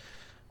stuff.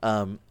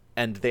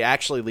 And they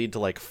actually lead to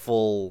like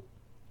full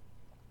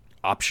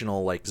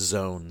optional like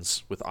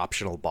zones with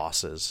optional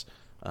bosses,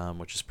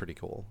 which is pretty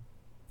cool.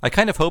 I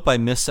kind of hope I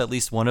missed at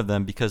least one of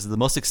them, because the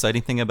most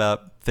exciting thing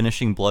about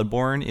finishing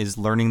Bloodborne is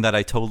learning that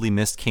I totally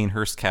missed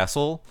Cainhurst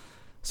Castle.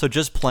 So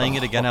just playing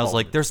it again, I was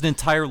like, there's an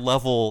entire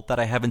level that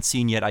I haven't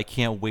seen yet. I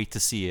can't wait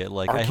to see it.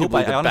 Like, I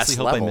honestly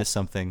hope I missed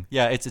something.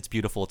 Yeah, it's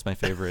beautiful. It's my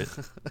favorite.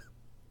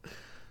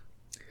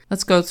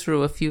 Let's go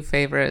through a few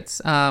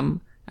favorites.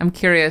 I'm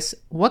curious,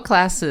 what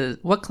class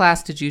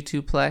did you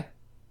two play?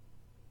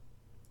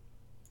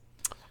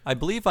 I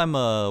believe I'm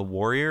a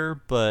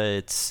warrior,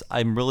 but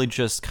I'm really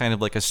just kind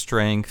of like a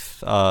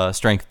strength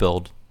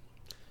build.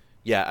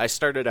 Yeah, I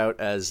started out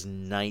as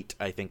knight,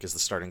 I think, is the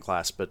starting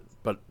class, but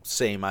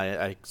same.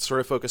 I sort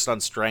of focused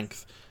on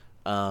strength,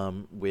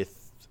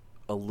 with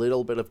a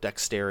little bit of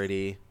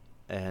dexterity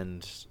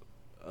and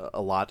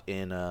a lot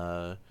in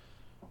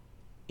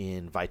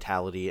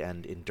vitality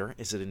and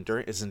endurance.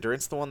 Is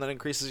endurance the one that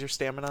increases your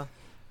stamina?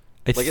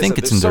 I think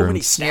it's endurance. So many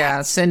stats. Yeah,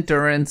 it's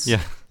endurance.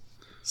 Yeah,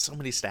 so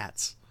many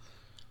stats.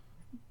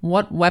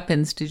 What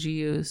weapons did you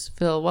use,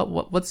 Phil?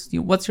 What's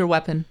your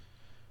weapon?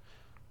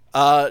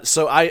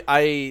 So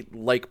I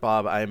like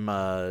Bob. I'm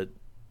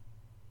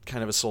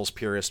kind of a Souls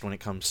purist when it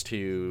comes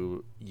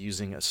to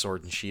using a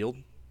sword and shield.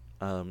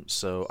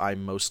 So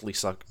I'm mostly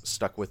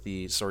stuck with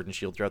the sword and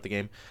shield throughout the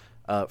game.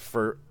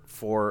 For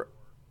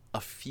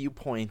a few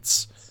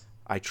points,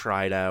 I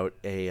tried out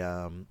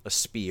a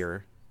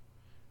spear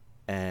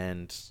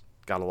and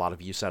got a lot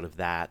of use out of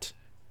that.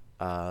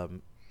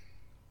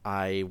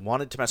 I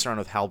wanted to mess around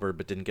with halberd,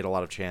 but didn't get a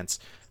lot of chance.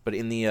 But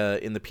in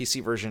the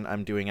PC version,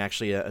 I'm doing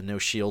actually a no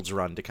shields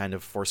run to kind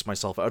of force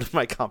myself out of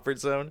my comfort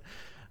zone.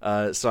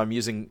 So I'm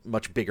using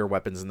much bigger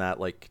weapons than that,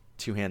 like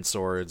 2-hand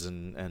swords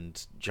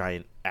and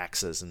giant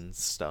axes and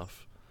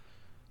stuff.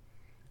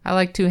 I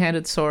like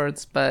 2-handed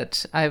swords,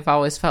 but I've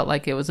always felt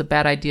like it was a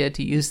bad idea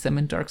to use them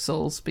in Dark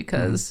Souls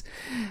because,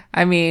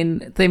 I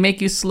mean, they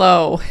make you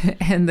slow,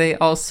 and they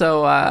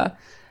also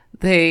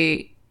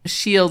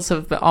shields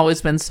have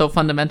always been so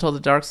fundamental to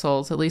Dark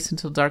Souls, at least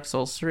until Dark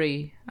Souls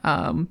 3.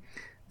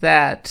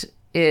 That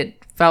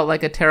it felt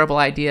like a terrible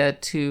idea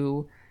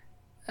to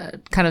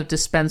kind of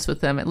dispense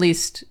with them, at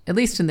least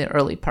in the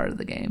early part of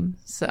the game.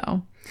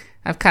 So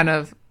I've kind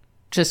of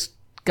just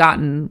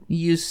gotten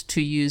used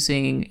to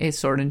using a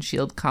sword and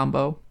shield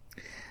combo.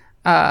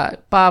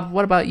 Bob,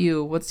 what about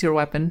you? What's your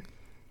weapon?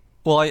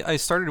 Well, I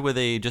started with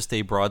just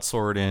a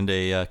broadsword and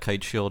a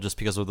kite shield just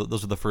because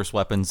those were the first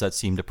weapons that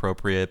seemed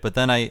appropriate. But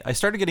then I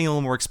started getting a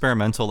little more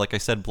experimental. Like I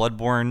said,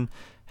 Bloodborne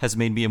has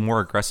made me a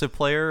more aggressive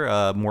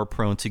player, more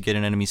prone to get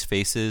in enemies'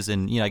 faces,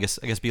 and I guess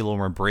be a little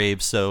more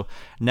brave. So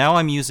now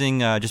I'm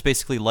using just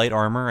basically light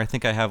armor. I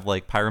think I have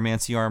like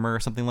pyromancy armor or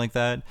something like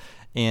that,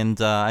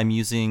 and I'm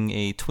using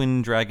a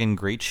twin dragon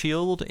great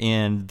shield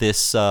and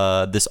this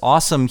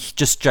awesome,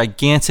 just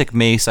gigantic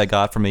mace I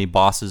got from a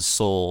boss's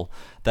soul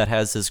that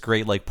has this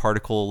great like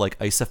particle like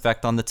ice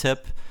effect on the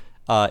tip.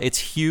 It's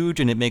huge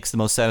and it makes the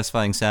most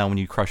satisfying sound when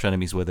you crush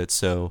enemies with it.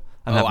 So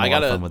I'm having a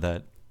lot of fun with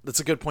that. That's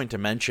a good point to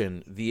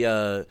mention.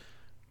 The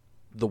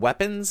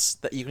weapons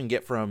that you can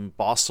get from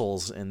boss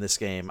souls in this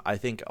game, I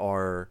think,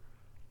 are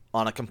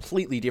on a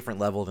completely different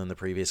level than the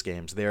previous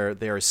games. They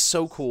are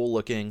so cool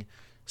looking,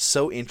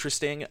 so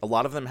interesting. A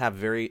lot of them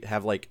have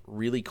like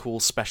really cool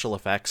special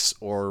effects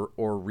or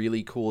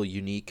really cool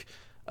unique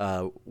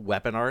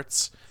weapon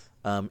arts.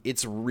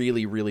 It's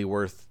really, really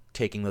worth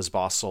taking those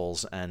boss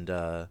souls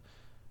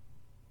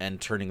and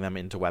turning them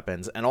into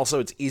weapons. And also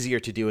it's easier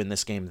to do in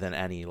this game than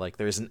any. Like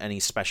there isn't any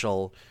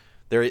special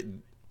there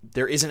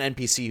is an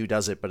NPC who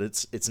does it, but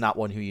it's not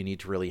one who you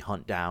need to really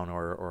hunt down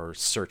or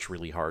search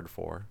really hard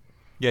for.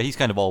 Yeah, he's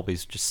kind of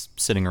always just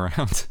sitting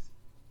around.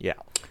 Yeah.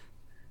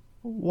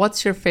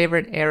 What's your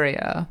favorite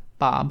area,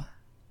 Bob?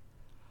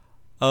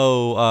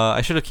 Oh,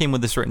 I should have came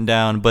with this written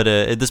down, but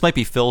this might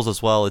be Phil's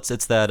as well. It's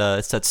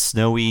that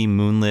snowy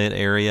moonlit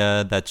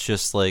area that's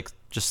just like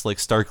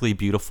starkly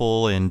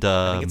beautiful, and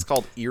I think it's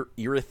called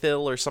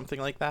Irithyll or something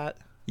like that.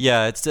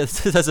 Yeah, it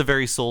has a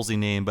very soulsy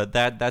name, but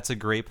that's a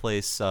great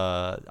place.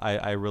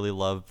 I really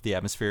love the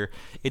atmosphere.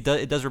 It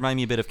does remind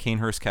me a bit of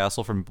Cainhurst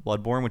Castle from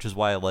Bloodborne, which is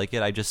why I like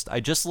it. I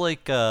just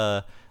like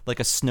a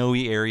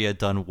snowy area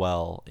done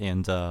well,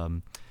 and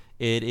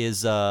it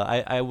is.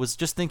 I was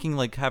just thinking,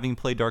 like, having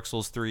played Dark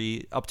Souls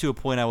 3 up to a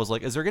point, I was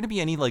like, is there going to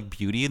be any like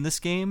beauty in this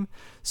game?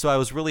 So I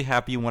was really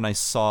happy when I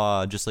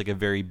saw just like a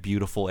very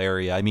beautiful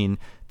area. I mean,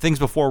 things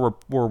before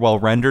were well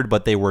rendered,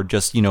 but they were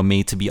just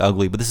made to be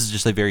ugly. But this is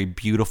just a very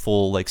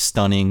beautiful, like,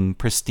 stunning,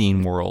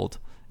 pristine world,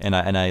 and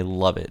I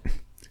love it.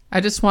 I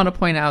just want to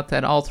point out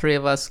that all three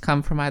of us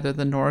come from either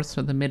the North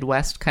or the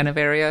Midwest kind of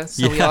area,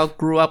 so we all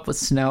grew up with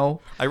snow.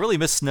 I really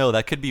miss snow.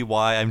 That could be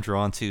why I'm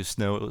drawn to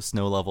snow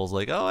levels.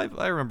 Like, oh,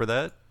 I remember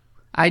that.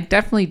 I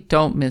definitely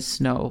don't miss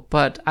snow,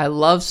 but I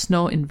love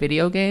snow in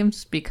video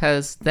games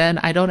because then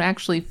I don't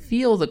actually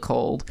feel the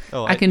cold.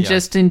 I can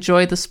just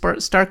enjoy the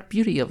stark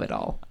beauty of it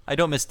all. I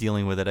don't miss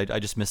dealing with it. I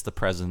just miss the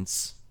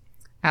presence.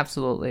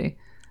 Absolutely.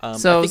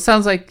 So it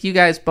sounds like you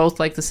guys both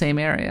like the same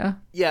area.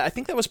 Yeah, I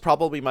think that was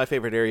probably my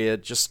favorite area,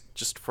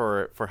 just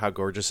for how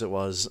gorgeous it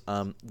was.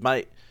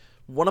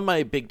 One of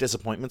my big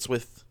disappointments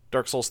with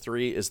Dark Souls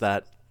 3 is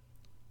that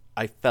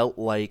I felt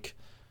like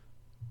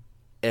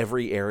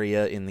every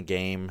area in the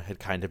game had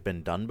kind of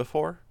been done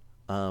before.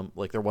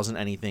 Like there wasn't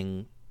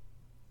anything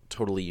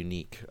totally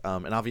unique.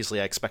 And obviously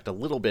I expect a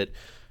little bit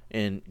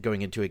in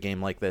going into a game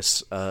like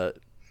this, a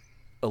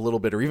little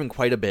bit or even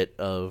quite a bit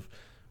of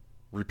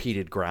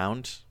repeated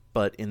ground.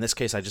 But in this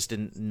case,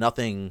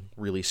 nothing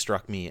really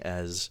struck me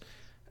as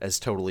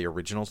totally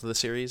original to the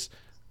series.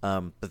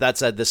 But that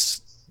said,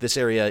 this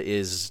area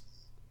is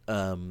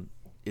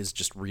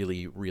just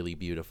really, really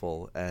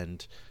beautiful.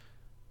 And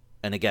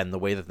again, the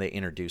way that they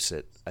introduce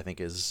it, I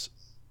think, is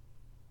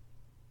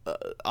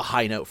a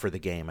high note for the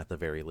game at the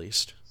very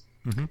least.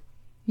 Mm-hmm.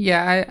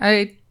 Yeah,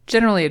 I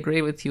generally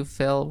agree with you,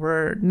 Phil.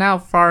 We're now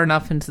far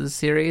enough into the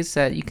series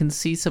that you can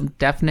see some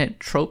definite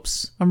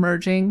tropes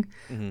emerging.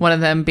 Mm-hmm. One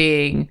of them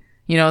being,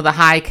 the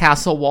high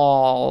castle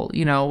wall,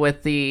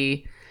 with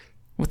the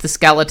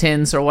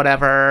skeletons or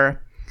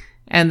whatever.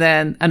 And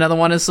then another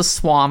one is the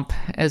swamp,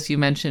 as you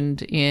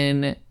mentioned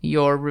in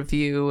your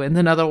review. And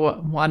another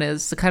one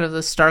is the kind of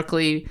the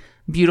starkly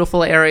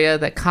beautiful area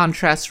that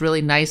contrasts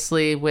really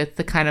nicely with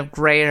the kind of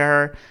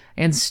grayer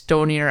and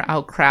stonier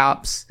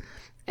outcrops.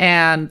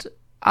 And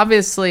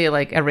obviously,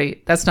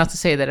 that's not to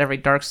say that every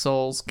Dark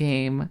Souls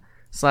game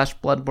 /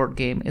 Bloodborne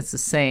game is the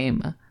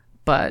same.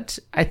 But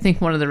I think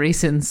one of the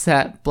reasons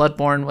that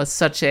Bloodborne was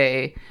such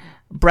a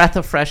breath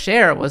of fresh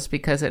air was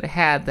because it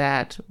had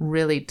that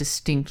really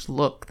distinct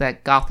look,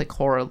 that gothic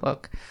horror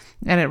look.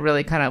 And it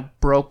really kind of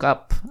broke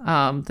up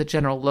the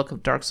general look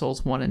of Dark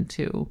Souls 1 and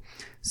 2.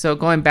 So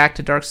going back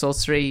to Dark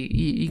Souls 3,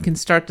 you can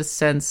start to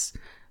sense,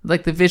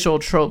 like, the visual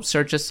tropes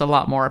are just a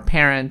lot more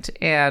apparent.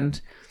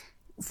 And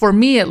for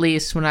me, at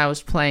least, when I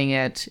was playing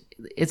it,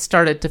 it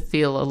started to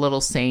feel a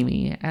little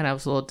samey, and I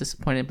was a little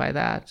disappointed by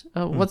that.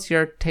 What's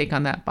your take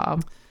on that,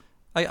 Bob?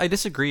 I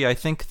disagree. I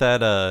think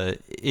that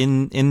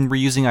in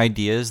reusing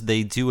ideas,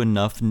 they do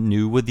enough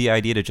new with the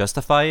idea to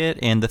justify it,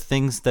 and the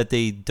things that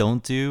they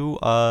don't do,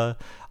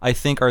 I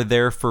think, are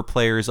there for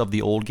players of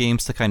the old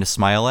games to kind of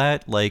smile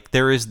at. Like,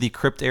 there is the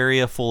crypt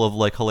area full of,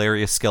 like,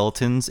 hilarious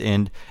skeletons,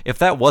 and if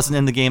that wasn't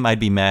in the game, I'd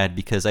be mad,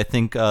 because I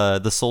think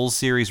the Souls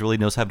series really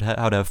knows how to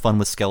have fun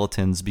with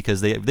skeletons,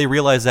 because they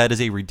realize that is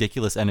a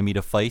ridiculous enemy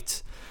to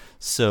fight.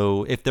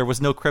 So if there was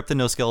no crypt and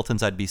no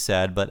skeletons, I'd be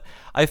sad. But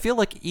I feel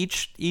like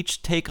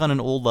each take on an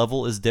old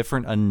level is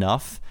different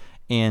enough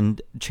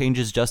and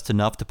changes just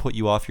enough to put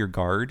you off your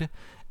guard.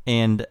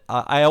 And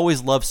I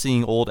always love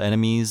seeing old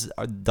enemies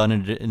done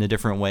in a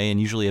different way, and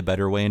usually a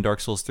better way in Dark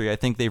Souls 3. I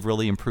think they've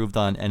really improved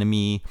on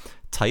enemy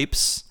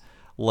types,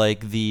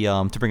 like the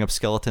to bring up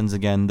skeletons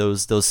again.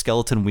 Those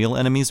skeleton wheel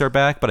enemies are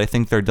back, but I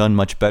think they're done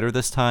much better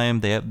this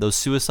time. They have those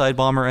suicide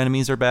bomber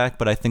enemies are back,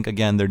 but I think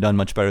again they're done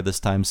much better this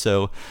time.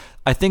 So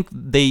I think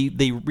they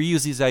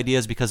reuse these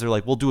ideas because they're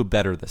like, we'll do it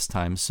better this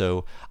time.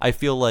 So I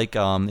feel like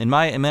in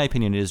my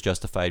opinion, it is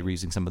justified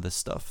reusing some of this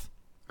stuff.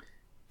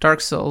 Dark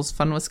Souls,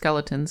 Fun with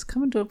Skeletons,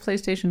 coming to a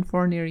PlayStation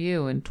 4 near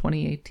you in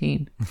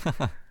 2018.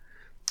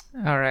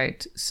 All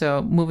right,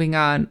 so moving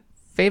on.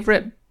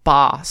 Favorite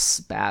boss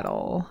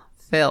battle,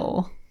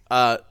 Phil?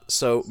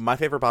 So my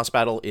favorite boss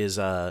battle is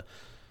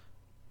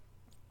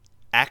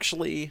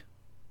actually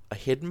a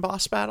hidden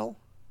boss battle.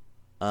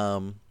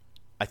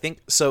 I think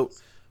so.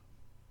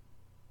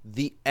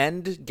 The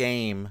end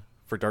game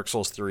for Dark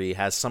Souls 3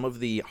 has some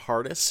of the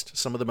hardest,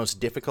 some of the most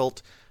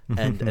difficult,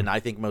 and I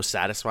think most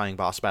satisfying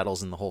boss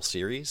battles in the whole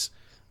series.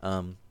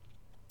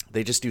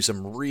 They just do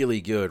some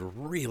really good,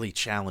 really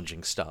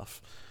challenging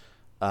stuff.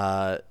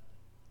 And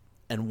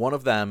one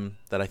of them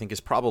that I think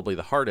is probably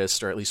the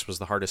hardest, or at least was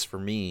the hardest for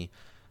me,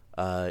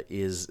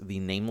 is the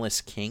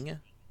Nameless King,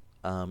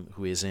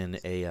 who is in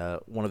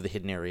one of the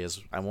hidden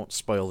areas. I won't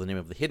spoil the name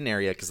of the hidden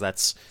area because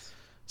that's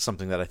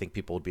something that I think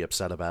people would be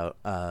upset about.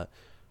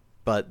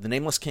 But the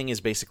Nameless King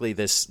is basically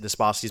this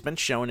boss. He's been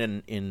shown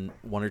in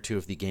one or two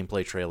of the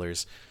gameplay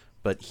trailers,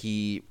 but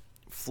he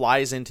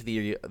flies into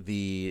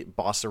the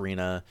boss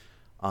arena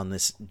on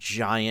this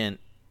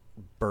giant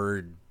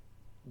bird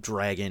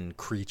dragon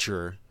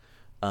creature,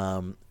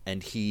 and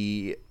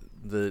the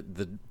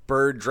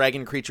bird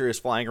dragon creature is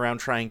flying around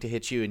trying to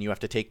hit you, and you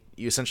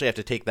essentially have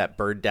to take that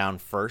bird down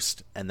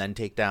first, and then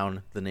take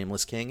down the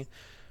Nameless King.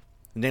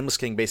 The Nameless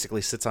King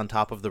basically sits on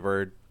top of the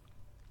bird,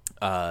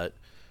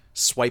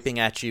 swiping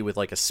at you with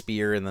like a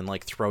spear and then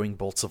like throwing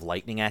bolts of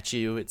lightning at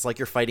you. It's like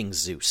you're fighting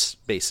Zeus,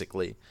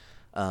 basically.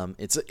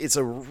 It's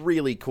a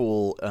really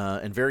cool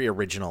and very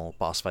original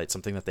boss fight,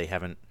 something that they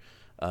haven't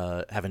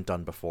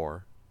done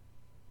before.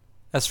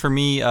 As for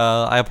me,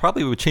 I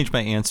probably would change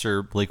my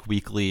answer like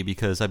weekly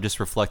because I'm just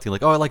reflecting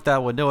like, oh, I like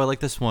that one. No, I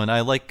like this one.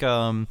 I like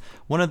one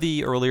of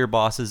the earlier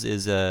bosses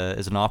is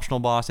an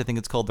optional boss. I think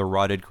it's called the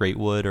Rotted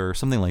Greatwood or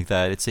something like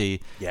that. It's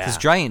this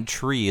giant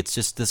tree. It's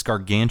just this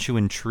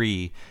gargantuan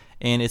tree.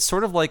 And it's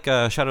sort of like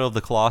Shadow of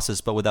the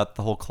Colossus, but without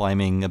the whole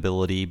climbing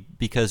ability,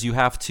 because you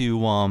have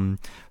to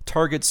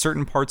target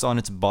certain parts on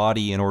its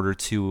body in order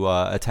to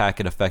attack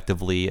it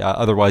effectively.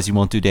 Otherwise, you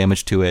won't do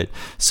damage to it.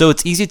 So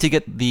it's easy to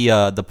get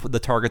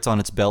the targets on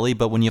its belly,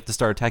 but when you have to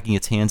start attacking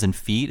its hands and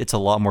feet, it's a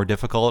lot more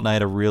difficult. And I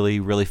had a really,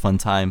 really fun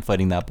time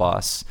fighting that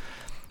boss.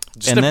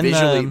 Just and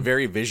then,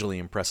 very visually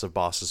impressive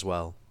boss as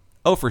well.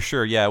 Oh, for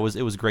sure. Yeah, it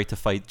was great to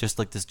fight just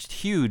like this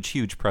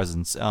huge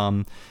presence.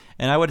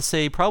 And I would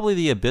say probably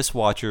the Abyss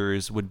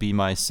Watchers would be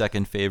my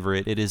second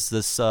favorite. It is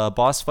this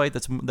boss fight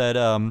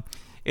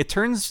it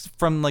turns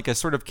from like a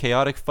sort of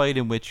chaotic fight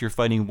in which you're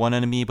fighting one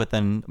enemy, but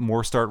then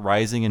more start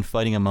rising and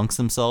fighting amongst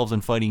themselves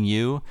and fighting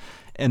you.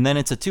 And then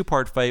it's a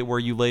two-part fight where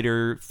you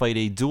later fight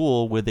a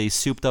duel with a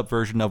souped-up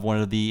version of one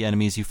of the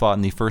enemies you fought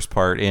in the first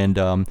part. And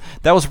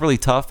that was really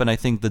tough, and I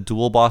think the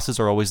duel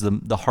bosses are always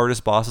the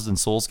hardest bosses in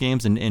Souls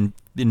games, and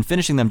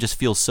finishing them just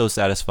feels so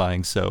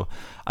satisfying. So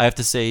I have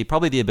to say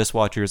probably the Abyss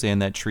Watchers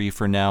and that tree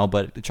for now,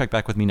 but check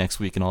back with me next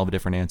week and I'll have a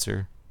different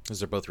answer.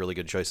 Those are both really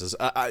good choices.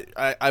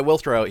 I will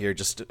throw out here,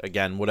 just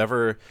again,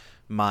 whatever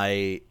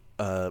my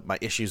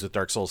issues with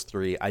Dark Souls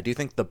 3, I do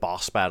think the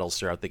boss battles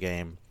throughout the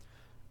game,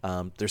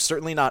 there's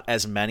certainly not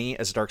as many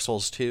as Dark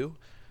Souls 2,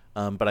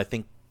 but I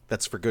think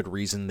that's for good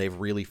reason. They've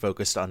really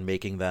focused on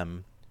making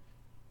them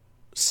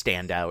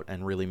stand out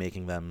and really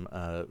making them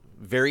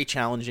very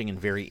challenging and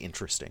very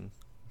interesting.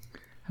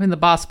 I mean, the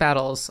boss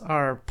battles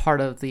are part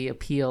of the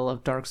appeal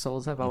of Dark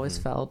Souls, I've always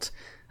felt.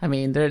 I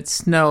mean,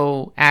 there's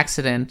no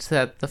accident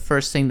that the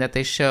first thing that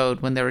they showed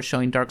when they were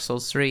showing Dark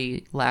Souls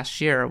 3 last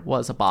year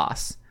was a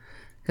boss.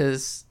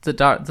 Because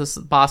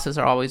the bosses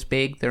are always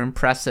big, they're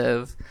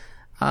impressive,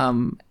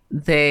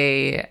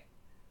 they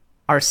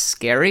are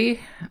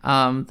scary.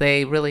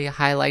 They really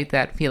highlight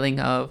that feeling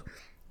of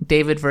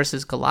David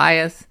versus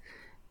Goliath.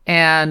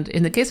 And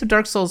in the case of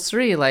Dark Souls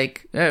 3,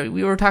 like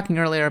we were talking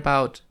earlier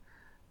about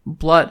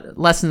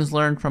lessons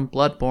learned from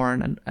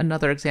Bloodborne, and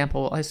another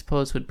example, I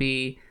suppose, would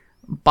be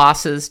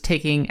bosses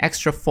taking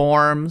extra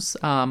forms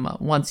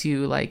once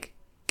you like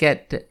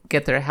get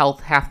their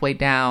health halfway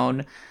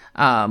down,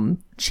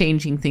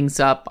 changing things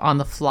up on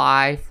the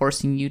fly,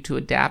 forcing you to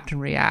adapt and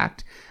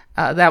react.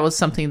 That was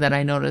something that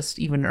I noticed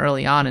even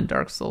early on in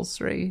Dark Souls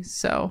 3.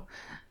 So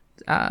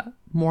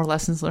more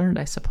lessons learned,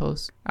 I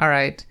suppose. All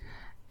right.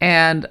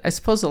 And I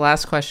suppose the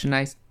last question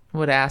I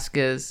would ask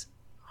is,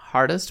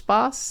 hardest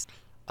boss?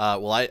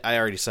 Well, I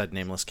already said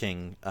Nameless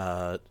King,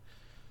 but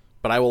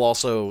I will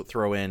also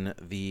throw in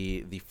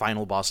the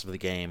final boss of the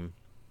game,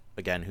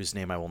 again, whose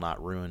name I will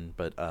not ruin,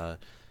 but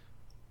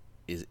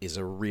is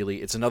a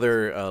really, it's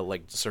another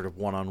like sort of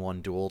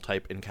one-on-one duel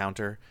type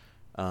encounter,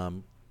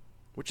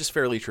 which is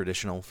fairly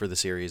traditional for the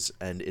series,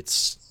 and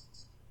it's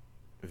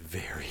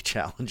very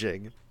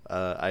challenging.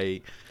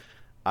 I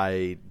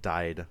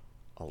died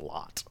a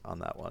lot on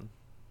that one.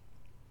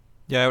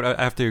 Yeah,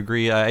 I have to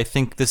agree. I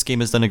think this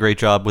game has done a great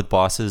job with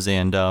bosses,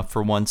 and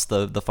for once,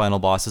 the final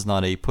boss is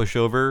not a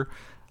pushover.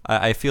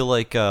 I feel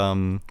like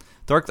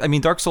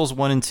Dark Souls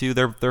 1 and 2,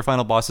 their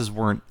final bosses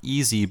weren't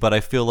easy, but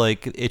I feel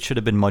like it should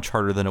have been much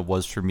harder than it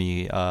was for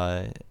me.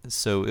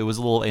 So it was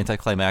a little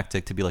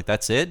anticlimactic to be like,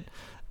 that's it.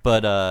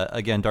 But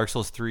again, Dark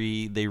Souls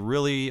 3, they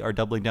really are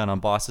doubling down on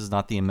bosses,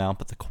 not the amount,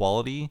 but the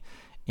quality.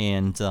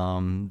 And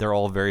they're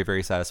all very,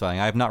 very satisfying.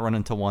 I have not run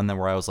into one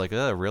where I was like,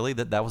 really?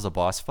 That was a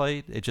boss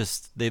fight? It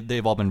just,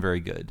 they've all been very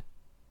good.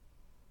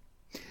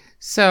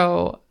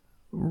 So,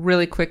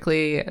 really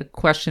quickly, a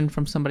question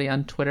from somebody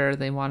on Twitter.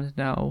 They wanted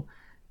to know,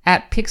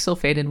 at Pixel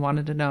Faded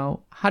wanted to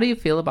know, how do you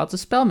feel about the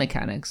spell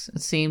mechanics?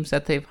 It seems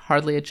that they've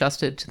hardly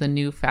adjusted to the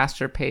new,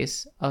 faster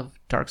pace of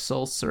Dark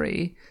Souls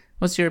 3.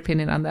 What's your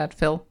opinion on that,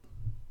 Phil?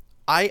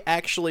 I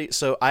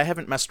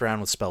haven't messed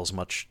around with spells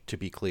much, to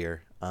be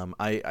clear.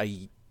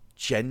 I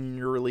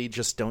generally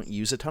just don't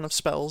use a ton of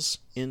spells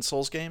in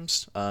Souls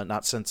games,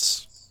 not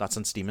since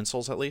Demon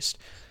Souls at least.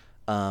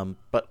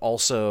 But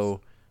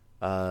also,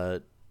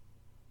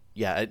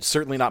 it's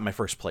certainly not my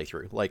first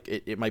playthrough. Like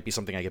it might be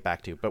something I get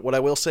back to. But what I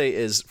will say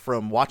is,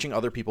 from watching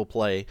other people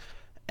play,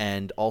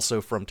 and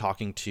also from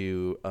talking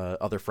to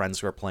other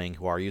friends who are playing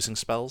who are using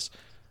spells,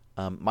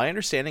 my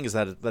understanding is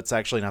that that's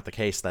actually not the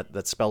case.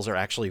 That spells are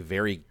actually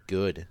very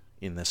good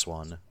in this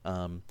one.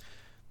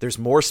 There's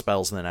more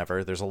spells than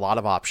ever. There's a lot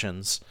of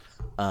options.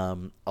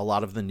 A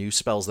lot of the new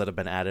spells that have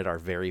been added are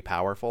very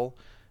powerful.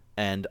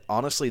 And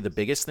honestly, the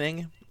biggest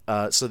thing,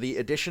 so the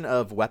addition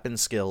of weapon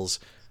skills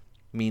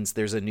means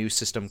there's a new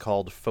system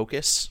called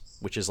Focus,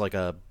 which is like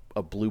a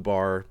blue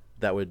bar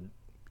that would,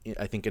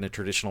 I think in a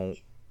traditional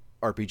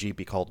RPG,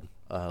 be called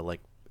like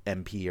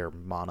MP or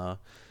mana.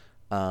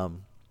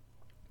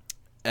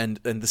 And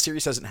the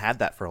series hasn't had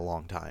that for a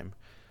long time.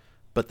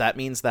 But that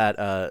means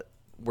that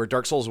where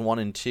Dark Souls 1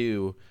 and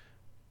 2...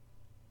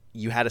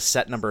 you had a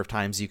set number of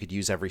times you could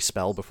use every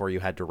spell before you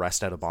had to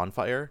rest at a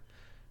bonfire.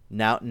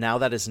 Now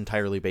that is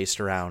entirely based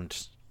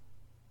around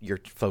your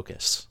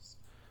focus,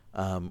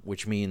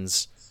 which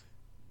means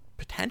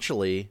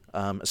potentially,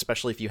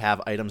 especially if you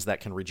have items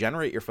that can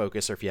regenerate your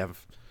focus, or if you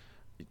have,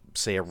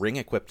 say, a ring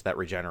equipped that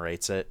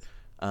regenerates it,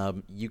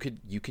 you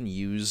can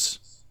use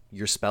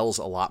your spells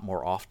a lot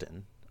more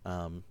often.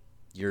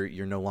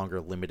 You're no longer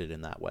limited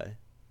in that way.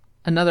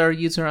 Another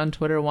user on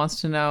Twitter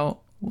wants to know,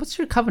 what's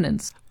your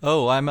covenants?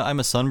 Oh, I'm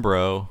a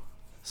Sunbro.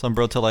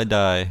 Sunbro till I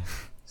die.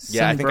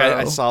 Yeah, I think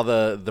I saw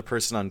the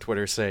person on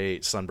Twitter say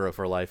Sunbro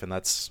for life, and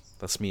that's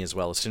me as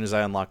well. As soon as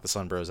I unlock the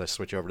Sunbros, I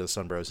switch over to the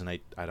Sunbros, and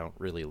I don't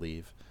really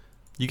leave.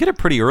 You get it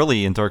pretty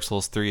early in Dark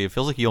Souls 3. It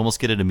feels like you almost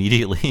get it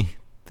immediately.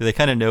 They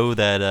kind of know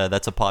that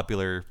that's a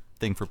popular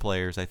thing for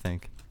players, I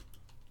think.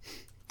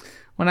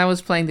 When I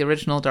was playing the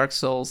original Dark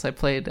Souls, I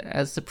played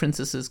as the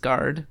Princess's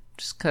Guard,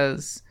 just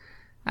because,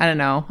 I don't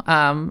know,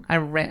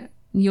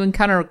 you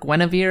encounter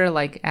Guinevere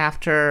like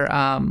after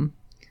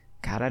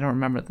God, I don't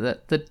remember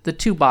the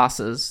two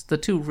bosses, the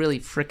two really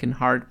freaking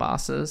hard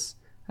bosses.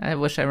 I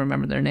wish I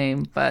remembered their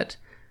name, but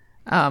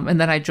and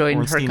then I joined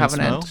Ornstein her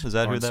covenant. Is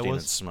that who that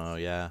was? Ornstein and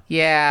Smough, yeah.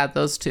 Yeah,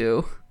 those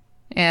two.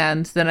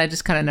 And then I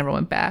just kind of never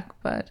went back,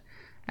 but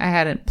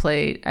I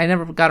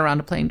never got around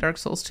to playing Dark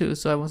Souls 2,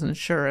 so I wasn't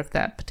sure if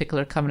that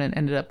particular covenant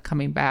ended up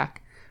coming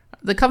back.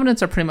 The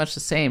covenants are pretty much the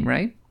same,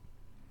 right?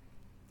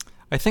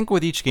 I think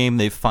with each game,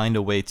 they find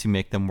a way to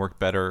make them work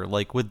better.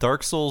 Like with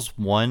Dark Souls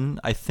 1,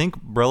 I think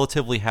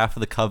relatively half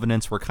of the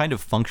covenants were kind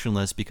of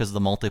functionless because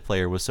the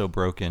multiplayer was so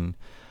broken.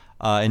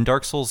 In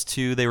Dark Souls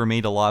 2, they were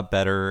made a lot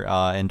better.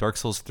 In Dark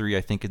Souls 3,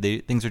 I think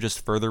things are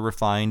just further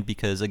refined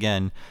because,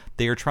 again,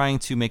 they are trying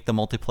to make the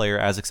multiplayer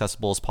as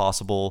accessible as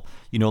possible.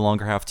 You no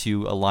longer have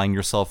to align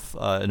yourself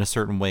in a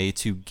certain way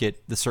to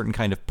get the certain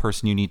kind of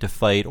person you need to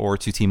fight or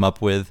to team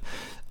up with.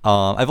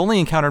 I've only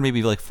encountered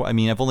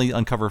I've only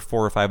uncovered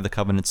 4 or 5 of the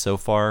covenants so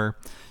far.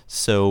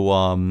 So,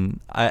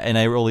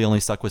 I really only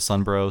stuck with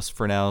Sunbros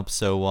for now.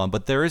 So,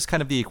 but there is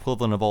kind of the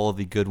equivalent of all of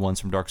the good ones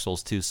from Dark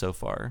Souls 2 so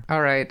far.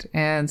 All right.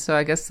 And so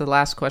I guess the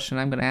last question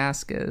I'm going to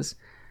ask is,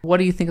 what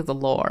do you think of the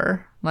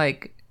lore?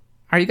 Like,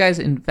 are you guys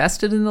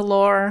invested in the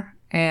lore?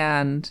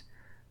 And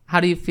how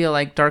do you feel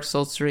like Dark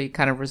Souls 3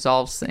 kind of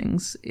resolves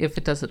things, if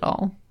it does at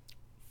all?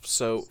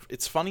 So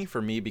it's funny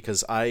for me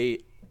because I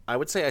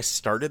would say I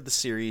started the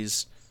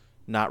series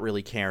not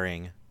really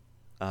caring,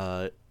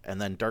 and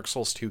then Dark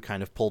Souls 2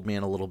 kind of pulled me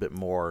in a little bit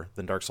more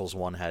than Dark Souls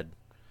 1 had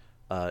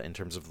in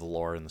terms of the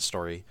lore and the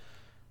story.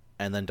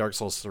 And then Dark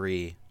Souls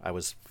 3, I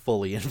was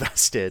fully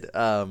invested.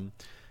 And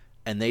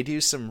they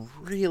do some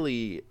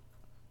really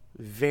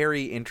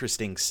very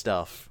interesting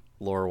stuff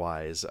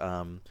lore-wise.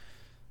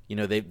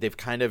 They've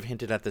kind of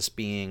hinted at this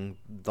being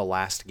the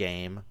last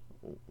game.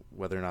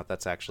 Whether or not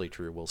that's actually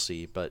true, we'll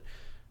see. But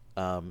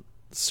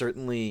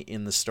certainly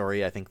in the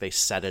story, I think they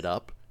set it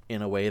up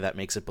in a way that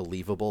makes it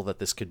believable that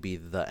this could be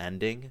the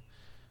ending.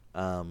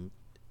 And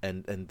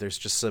there's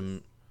just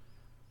some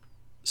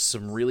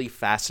really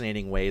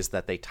fascinating ways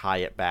that they tie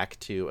it back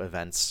to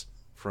events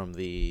from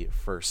the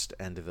first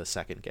and the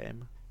second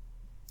game.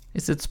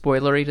 Is it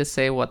spoilery to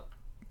say what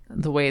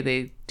the way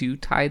they do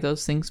tie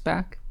those things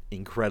back?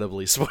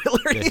 Incredibly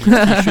spoilery.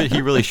 Yeah, he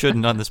really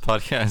shouldn't on this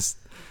podcast.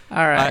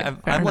 All right.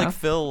 I'm like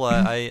Phil.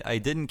 I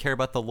didn't care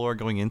about the lore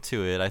going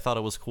into it. I thought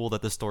it was cool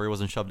that the story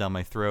wasn't shoved down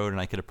my throat and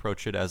I could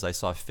approach it as I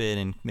saw fit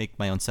and make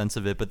my own sense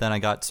of it. But then I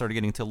started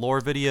getting to lore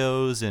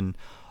videos and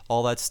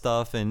all that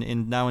stuff.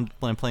 And now when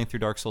I'm playing through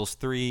Dark Souls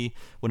 3,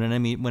 when an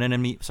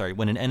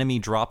enemy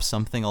drops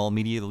something, I'll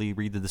immediately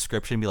read the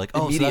description and be like,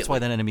 oh, so that's why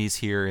that enemy's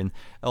here. And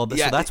so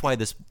that's why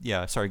this.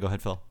 Yeah, sorry. Go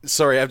ahead, Phil.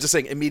 Sorry, I'm just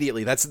saying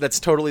immediately. That's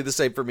totally the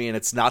same for me, and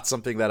it's not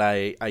something that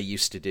I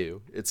used to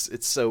do.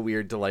 It's so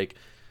weird to like.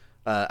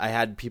 I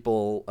had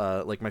people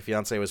like my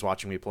fiance was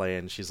watching me play,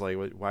 and she's like,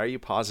 "Why are you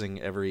pausing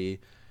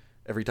every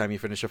time you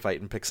finish a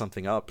fight and pick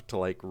something up to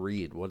like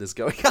read what is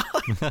going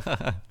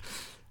on?"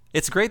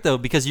 It's great though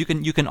because you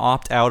can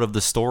opt out of the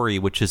story,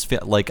 which is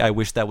like I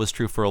wish that was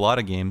true for a lot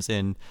of games.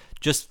 And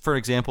just for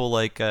example,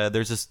 like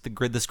there's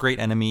this great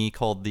enemy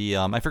called the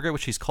I forget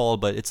what she's called,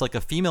 but it's like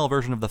a female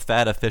version of the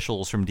fat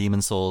officials from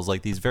Demon Souls,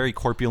 like these very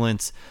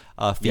corpulent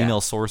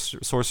female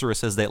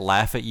sorceresses that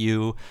laugh at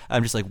you.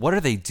 I'm just like, what are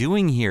they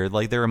doing here?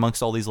 Like they're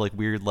amongst all these like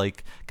weird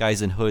like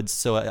guys in hoods.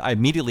 So I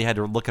immediately had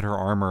to look at her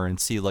armor and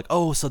see like,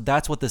 oh, so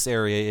that's what this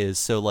area is.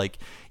 So like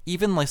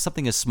even like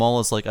something as small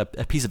as like a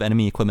piece of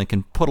enemy equipment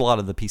can put a lot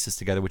of the pieces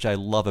together, which I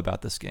love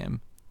about this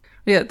game.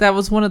 Yeah, that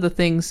was one of the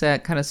things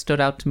that kind of stood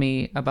out to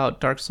me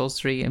about Dark Souls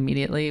 3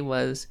 immediately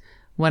was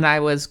when I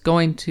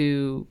went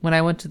to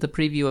the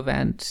preview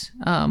event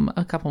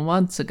a couple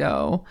months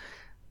ago,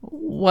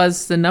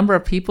 was the number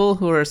of people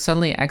who are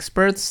suddenly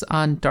experts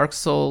on Dark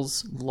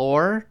Souls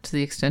lore to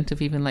the extent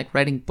of even like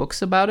writing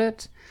books about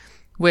it,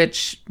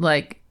 which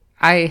like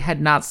I had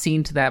not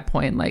seen to that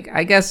point. Like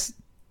I guess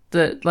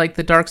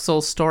the Dark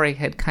Souls story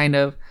had kind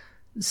of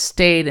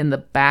stayed in the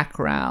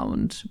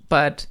background,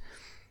 but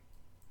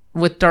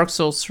with Dark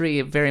Souls 3,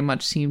 it very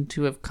much seemed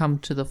to have come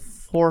to the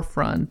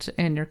forefront,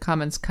 and your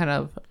comments kind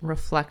of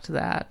reflect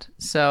that.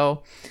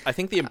 So I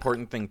think the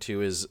important thing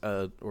too is,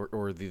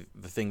 or the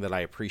thing that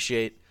I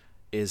appreciate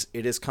is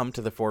it has come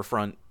to the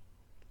forefront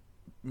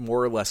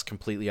more or less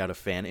completely out of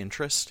fan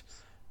interest,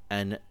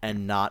 and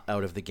not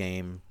out of the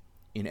game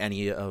in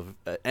any of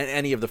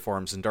the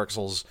forms in Dark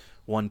Souls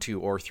 1, 2,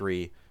 or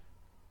 3.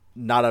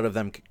 Not out of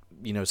them,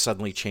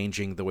 suddenly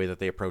changing the way that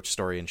they approach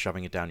story and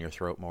shoving it down your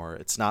throat more.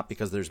 It's not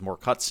because there's more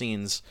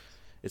cutscenes.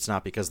 It's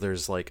not because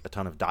there's like a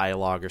ton of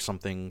dialogue or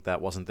something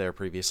that wasn't there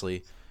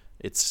previously.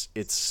 It's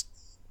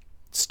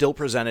still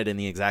presented in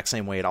the exact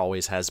same way it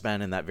always has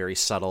been, in that very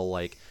subtle,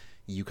 like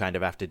you kind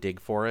of have to dig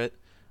for it.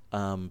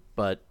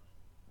 But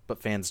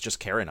fans just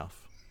care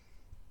enough.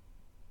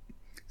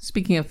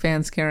 Speaking of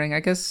fans caring, I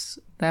guess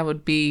that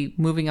would be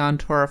moving on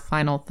to our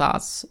final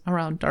thoughts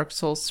around Dark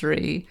Souls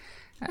 3.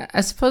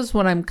 I suppose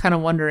what I'm kind of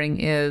wondering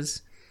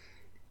is,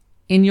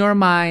 in your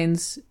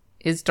minds,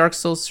 is Dark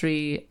Souls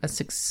 3 a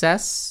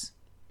success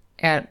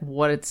at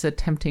what it's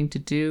attempting to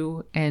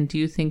do? And do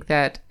you think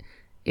that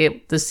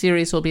the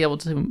series will be able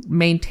to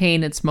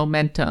maintain its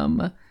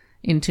momentum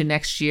into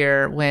next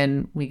year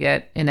when we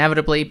get,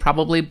 inevitably,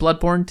 probably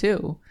Bloodborne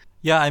 2?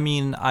 Yeah, I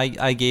mean,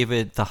 I gave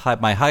it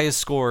my highest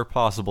score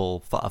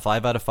possible,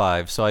 5 out of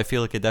 5. So I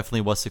feel like it definitely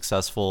was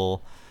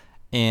successful.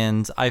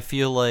 And I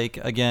feel like,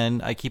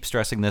 again, I keep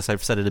stressing this,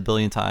 I've said it a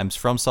billion times,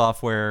 From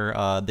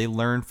Software, they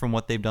learn from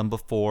what they've done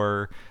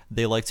before,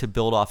 they like to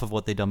build off of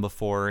what they've done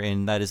before,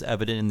 and that is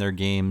evident in their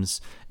games.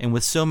 And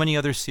with so many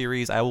other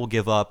series, I will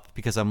give up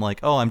because I'm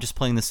like, oh, I'm just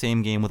playing the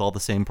same game with all the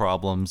same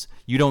problems.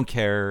 You don't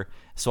care,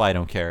 so I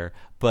don't care.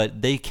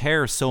 But they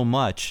care so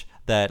much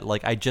that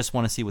like I just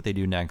want to see what they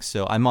do next.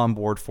 So I'm on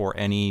board for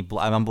I'm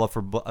on board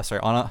for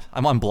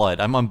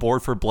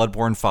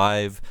Bloodborne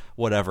 5,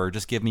 whatever.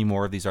 Just give me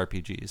more of these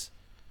RPGs.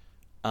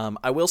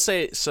 I will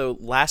say, so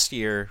last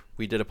year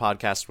we did a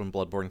podcast when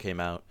Bloodborne came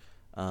out,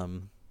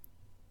 and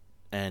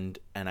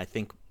I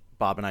think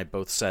Bob and I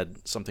both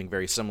said something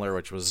very similar,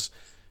 which was,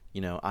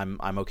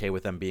 I'm okay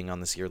with them being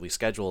on this yearly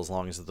schedule as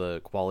long as the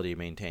quality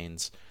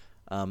maintains.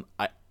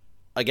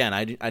 I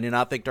do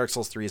not think Dark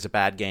Souls 3 is a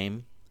bad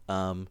game.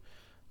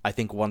 I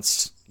think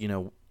once,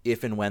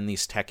 if and when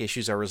these tech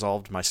issues are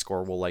resolved, my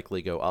score will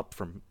likely go up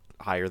from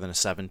higher than a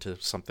 7 to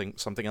something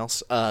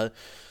else.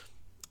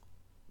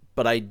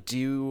 But I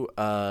do.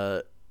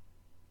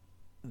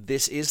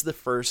 This is the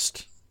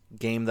first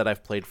game that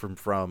I've played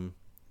from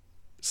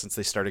since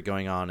they started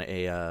going on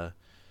a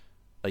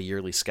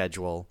yearly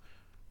schedule,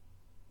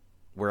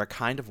 where I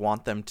kind of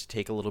want them to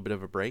take a little bit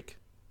of a break.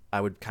 I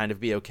would kind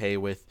of be okay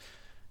with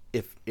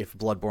if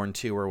Bloodborne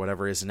 2 or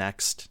whatever is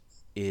next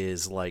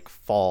is like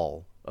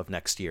fall of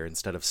next year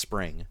instead of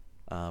spring.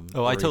 I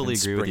totally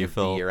agree with you,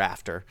 Phil. The year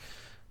after.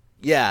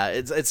 Yeah,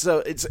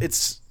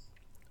 it's.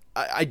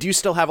 I do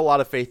still have a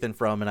lot of faith in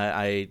From, and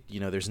I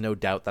there's no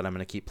doubt that I'm going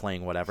to keep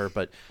playing whatever,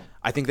 but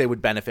I think they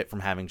would benefit from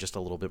having just a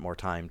little bit more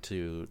time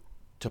to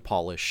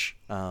polish.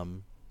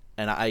 And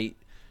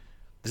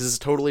this is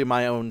totally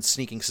my own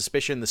sneaking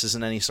suspicion. This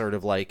isn't any sort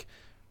of like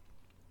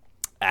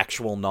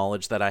actual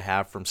knowledge that I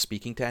have from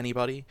speaking to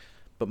anybody,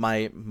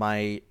 but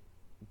my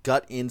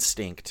gut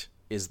instinct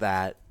is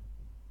that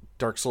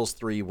Dark Souls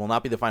 3 will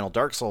not be the final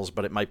Dark Souls,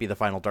 but it might be the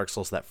final Dark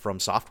Souls that From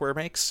Software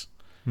makes.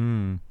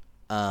 And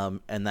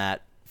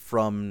that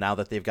now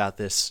that they've got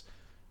this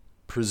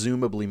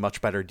presumably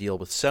much better deal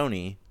with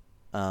Sony,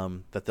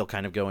 that they'll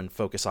kind of go and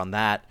focus on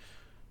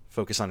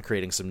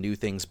creating some new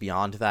things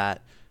beyond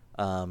that,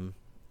 and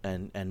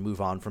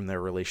move on from their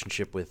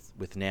relationship with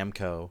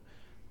Namco,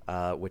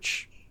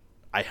 which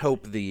I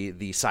hope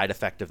the side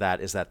effect of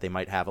that is that they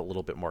might have a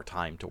little bit more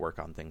time to work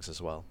on things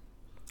as well.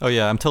 Oh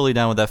yeah, I'm totally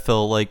down with that,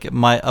 Phil. Like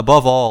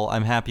above all,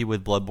 I'm happy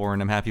with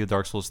Bloodborne. I'm happy with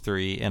Dark Souls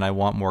 3, and I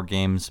want more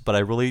games. But I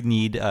really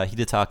need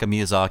Hidetaka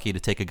Miyazaki to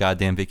take a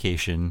goddamn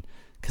vacation,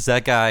 because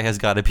that guy has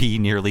got to be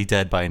nearly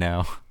dead by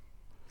now.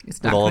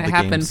 It's not going to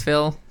happen, games.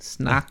 Phil.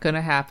 It's not going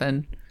to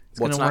happen. It's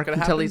going to work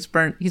until he's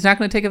burnt. He's not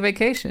going to take a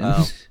vacation.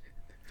 Oh.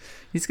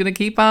 He's going to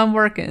keep on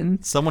working.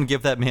 Someone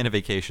give that man a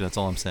vacation. That's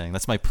all I'm saying.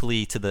 That's my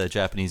plea to the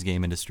Japanese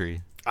game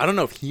industry. I don't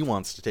know if he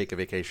wants to take a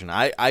vacation.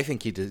 I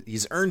think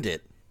he's earned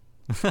it.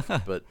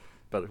 but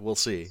we'll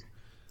see.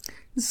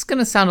 This is going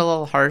to sound a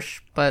little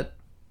harsh, but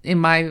in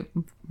my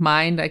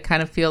mind, I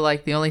kind of feel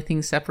like the only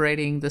thing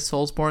separating the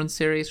Soulsborne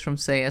series from,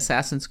 say,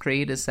 Assassin's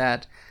Creed is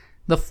that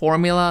the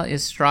formula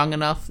is strong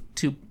enough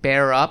to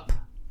bear up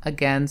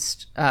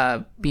against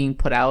being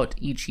put out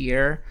each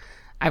year.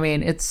 I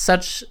mean, it's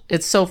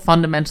so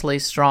fundamentally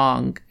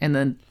strong, and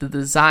then the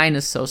design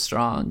is so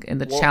strong, and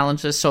the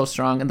challenge is so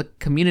strong, and the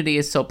community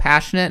is so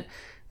passionate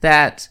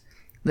that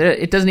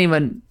it doesn't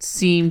even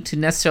seem to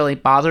necessarily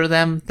bother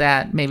them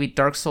that maybe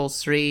Dark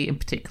Souls 3 in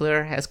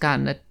particular has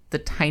gotten the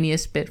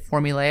tiniest bit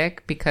formulaic,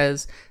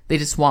 because they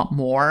just want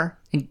more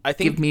and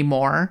give me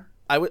more.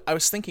 I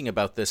was thinking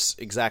about this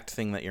exact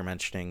thing that you're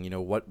mentioning. You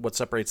know, what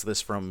separates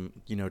this from,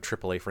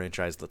 AAA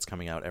franchise that's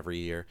coming out every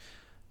year.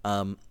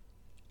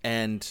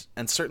 And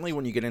certainly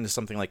when you get into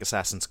something like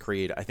Assassin's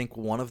Creed, I think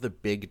one of the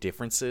big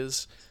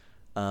differences,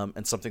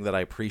 and something that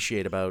I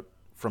appreciate about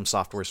From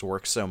Software's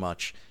work so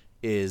much,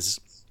 is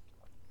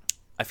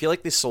I feel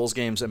like these Souls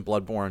games and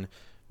Bloodborne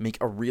make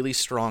a really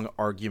strong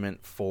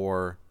argument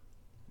for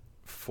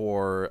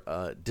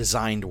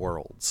designed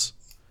worlds,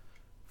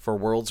 for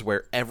worlds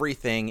where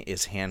everything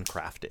is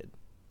handcrafted.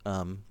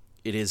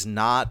 It is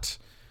not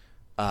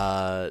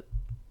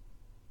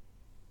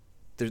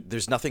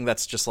there's nothing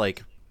that's just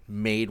like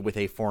made with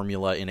a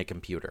formula in a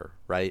computer,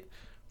 right?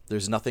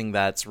 There's nothing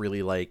that's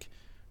really like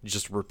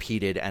just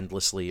repeated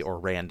endlessly or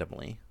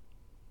randomly.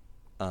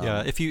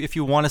 Yeah, if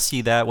you want to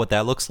see what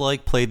that looks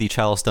like, play the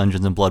Chalice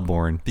Dungeons in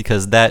Bloodborne,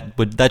 because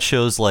that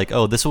shows like,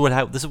 oh, this is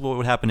what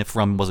would happen if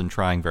From wasn't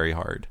trying very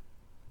hard.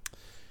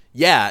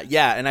 Yeah,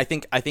 and I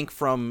think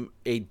from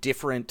a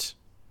different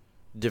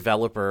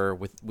developer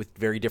with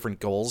very different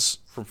goals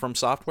from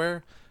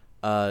Software,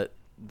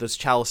 those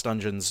Chalice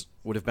Dungeons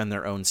would have been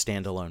their own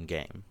standalone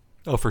game.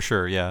 Oh, for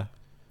sure, yeah.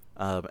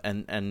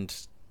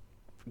 And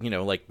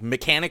like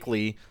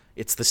mechanically,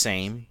 it's the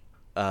same.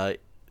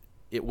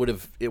 It would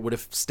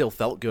have still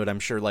felt good. I'm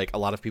sure like a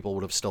lot of people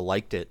would have still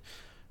liked it.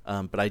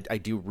 But I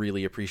do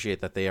really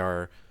appreciate that they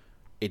are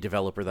a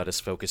developer that is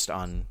focused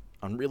on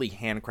really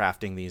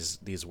handcrafting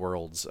these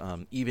worlds.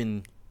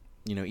 Even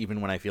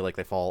when I feel like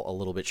they fall a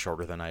little bit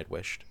shorter than I'd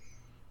wished.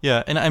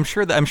 Yeah, and I'm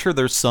sure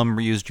there's some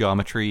reused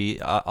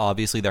geometry.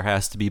 Obviously, there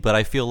has to be, but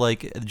I feel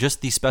like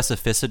just the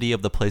specificity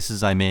of the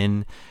places I'm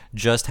in,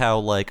 just how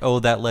like,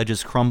 oh, that ledge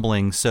is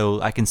crumbling, so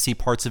I can see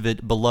parts of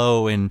it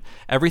below, and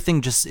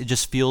everything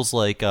just feels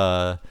like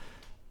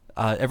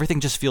everything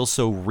just feels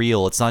so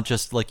real. It's not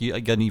just like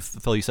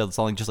Phil, you said it's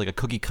not like just like a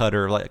cookie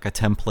cutter, like a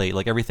template.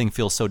 Like everything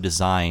feels so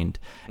designed,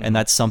 and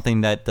that's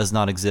something that does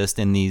not exist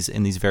in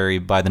these very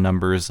by the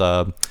numbers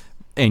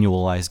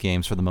annualized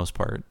games for the most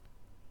part.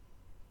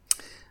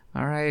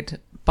 All right,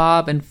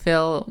 Bob and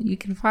Phil, you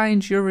can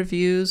find your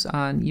reviews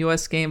on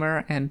US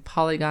Gamer and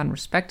Polygon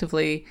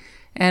respectively.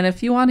 And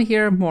if you want to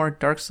hear more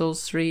Dark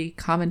Souls 3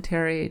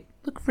 commentary,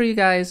 look for you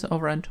guys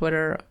over on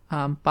Twitter.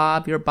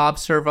 Bob, you're Bob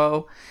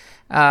Servo,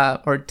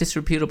 or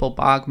Disreputable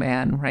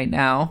Bogman right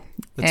now.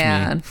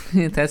 That's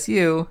me. That's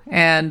you.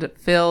 And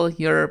Phil,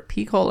 you're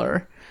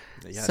P-Kohler.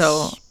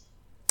 Yes.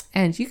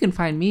 And you can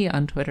find me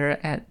on Twitter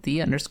at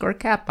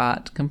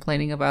 @the_catbot,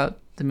 complaining about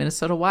the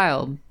Minnesota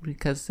Wild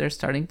because they're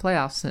starting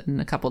playoffs in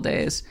a couple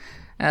days.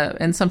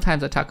 And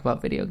sometimes I talk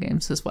about video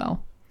games as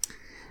well.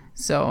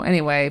 So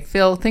anyway,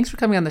 Phil, thanks for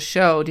coming on the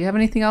show. Do you have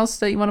anything else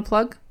that you want to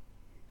plug?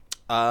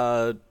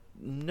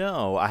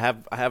 No, I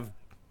have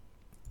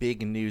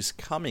big news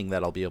coming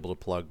that I'll be able to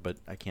plug, but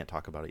I can't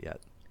talk about it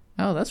yet.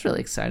 Oh, that's really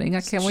exciting.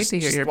 I can't wait to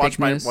hear your big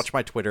news. Watch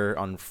my Twitter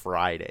on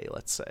Friday,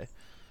 let's say.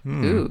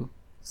 Ooh,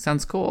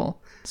 sounds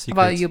cool. Secrets. How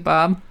about you,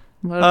 Bob?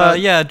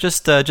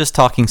 Just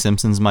Talking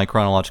Simpsons, my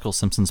chronological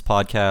Simpsons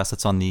podcast.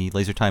 It's on the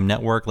LaserTime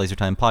Network,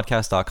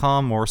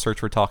 lasertimepodcast.com, or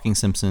search for Talking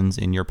Simpsons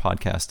in your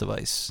podcast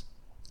device.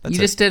 You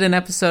just did an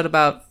episode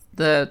about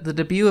the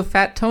debut of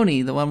Fat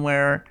Tony, the one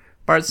where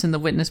Bart's in the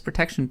witness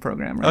protection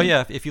program, right? Oh,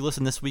 yeah. If you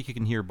listen this week, you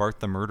can hear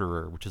Bart the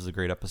Murderer, which is a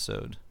great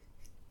episode.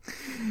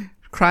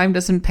 Crime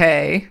doesn't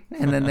pay,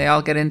 and then they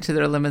all get into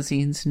their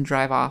limousines and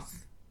drive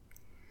off.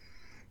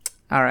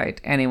 All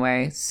right.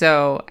 Anyway,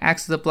 so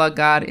Axe of the Blood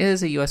God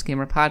is a US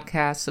Gamer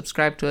podcast.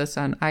 Subscribe to us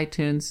on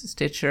iTunes,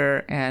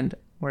 Stitcher, and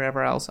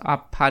wherever else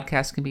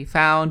podcasts can be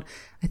found.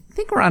 I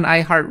think we're on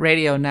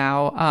iHeartRadio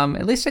now.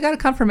 At least I got a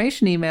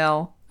confirmation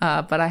email,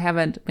 but I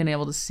haven't been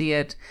able to see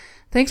it.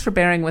 Thanks for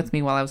bearing with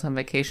me while I was on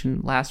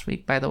vacation last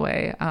week, by the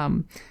way.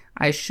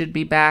 I should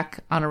be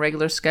back on a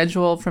regular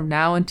schedule from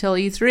now until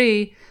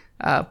E3,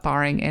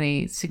 barring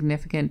any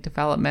significant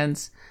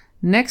developments.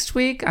 Next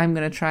week, I'm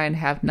going to try and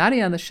have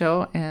Nadia on the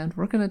show, and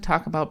we're going to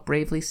talk about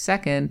Bravely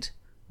Second,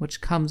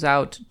 which comes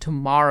out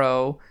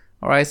tomorrow,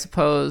 or I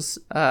suppose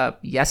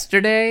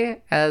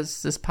yesterday,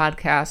 as this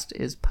podcast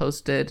is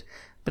posted.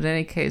 But in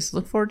any case,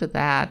 look forward to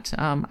that.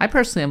 I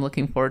personally am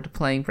looking forward to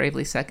playing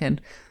Bravely Second.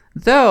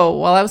 Though,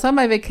 while I was on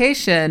my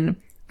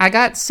vacation, I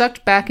got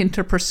sucked back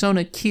into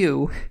Persona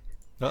Q.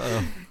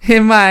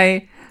 In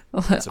my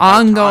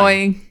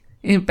ongoing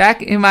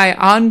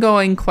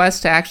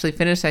quest to actually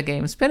finish that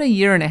game. It's been a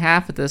year and a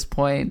half at this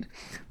point,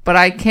 but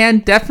I can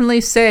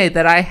definitely say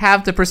that I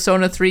have the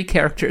Persona 3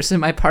 characters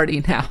in my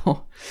party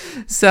now.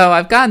 So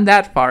I've gotten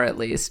that far at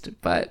least,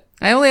 but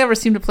I only ever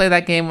seem to play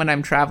that game when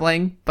I'm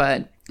traveling,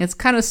 but it's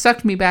kind of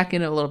sucked me back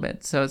in a little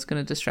bit, so it's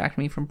going to distract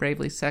me from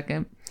Bravely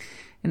Second.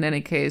 In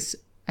any case,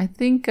 I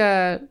think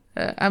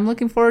I'm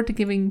looking forward to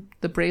giving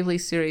the Bravely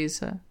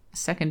series a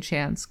second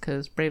chance,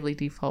 because Bravely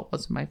Default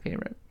wasn't my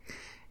favorite.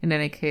 In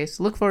any case,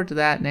 look forward to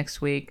that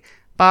next week.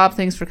 Bob,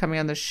 thanks for coming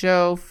on the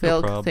show.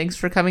 Phil, thanks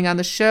for coming on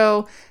the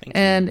show.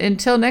 And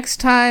until next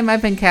time,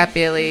 I've been Kat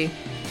Bailey.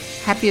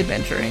 Happy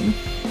adventuring.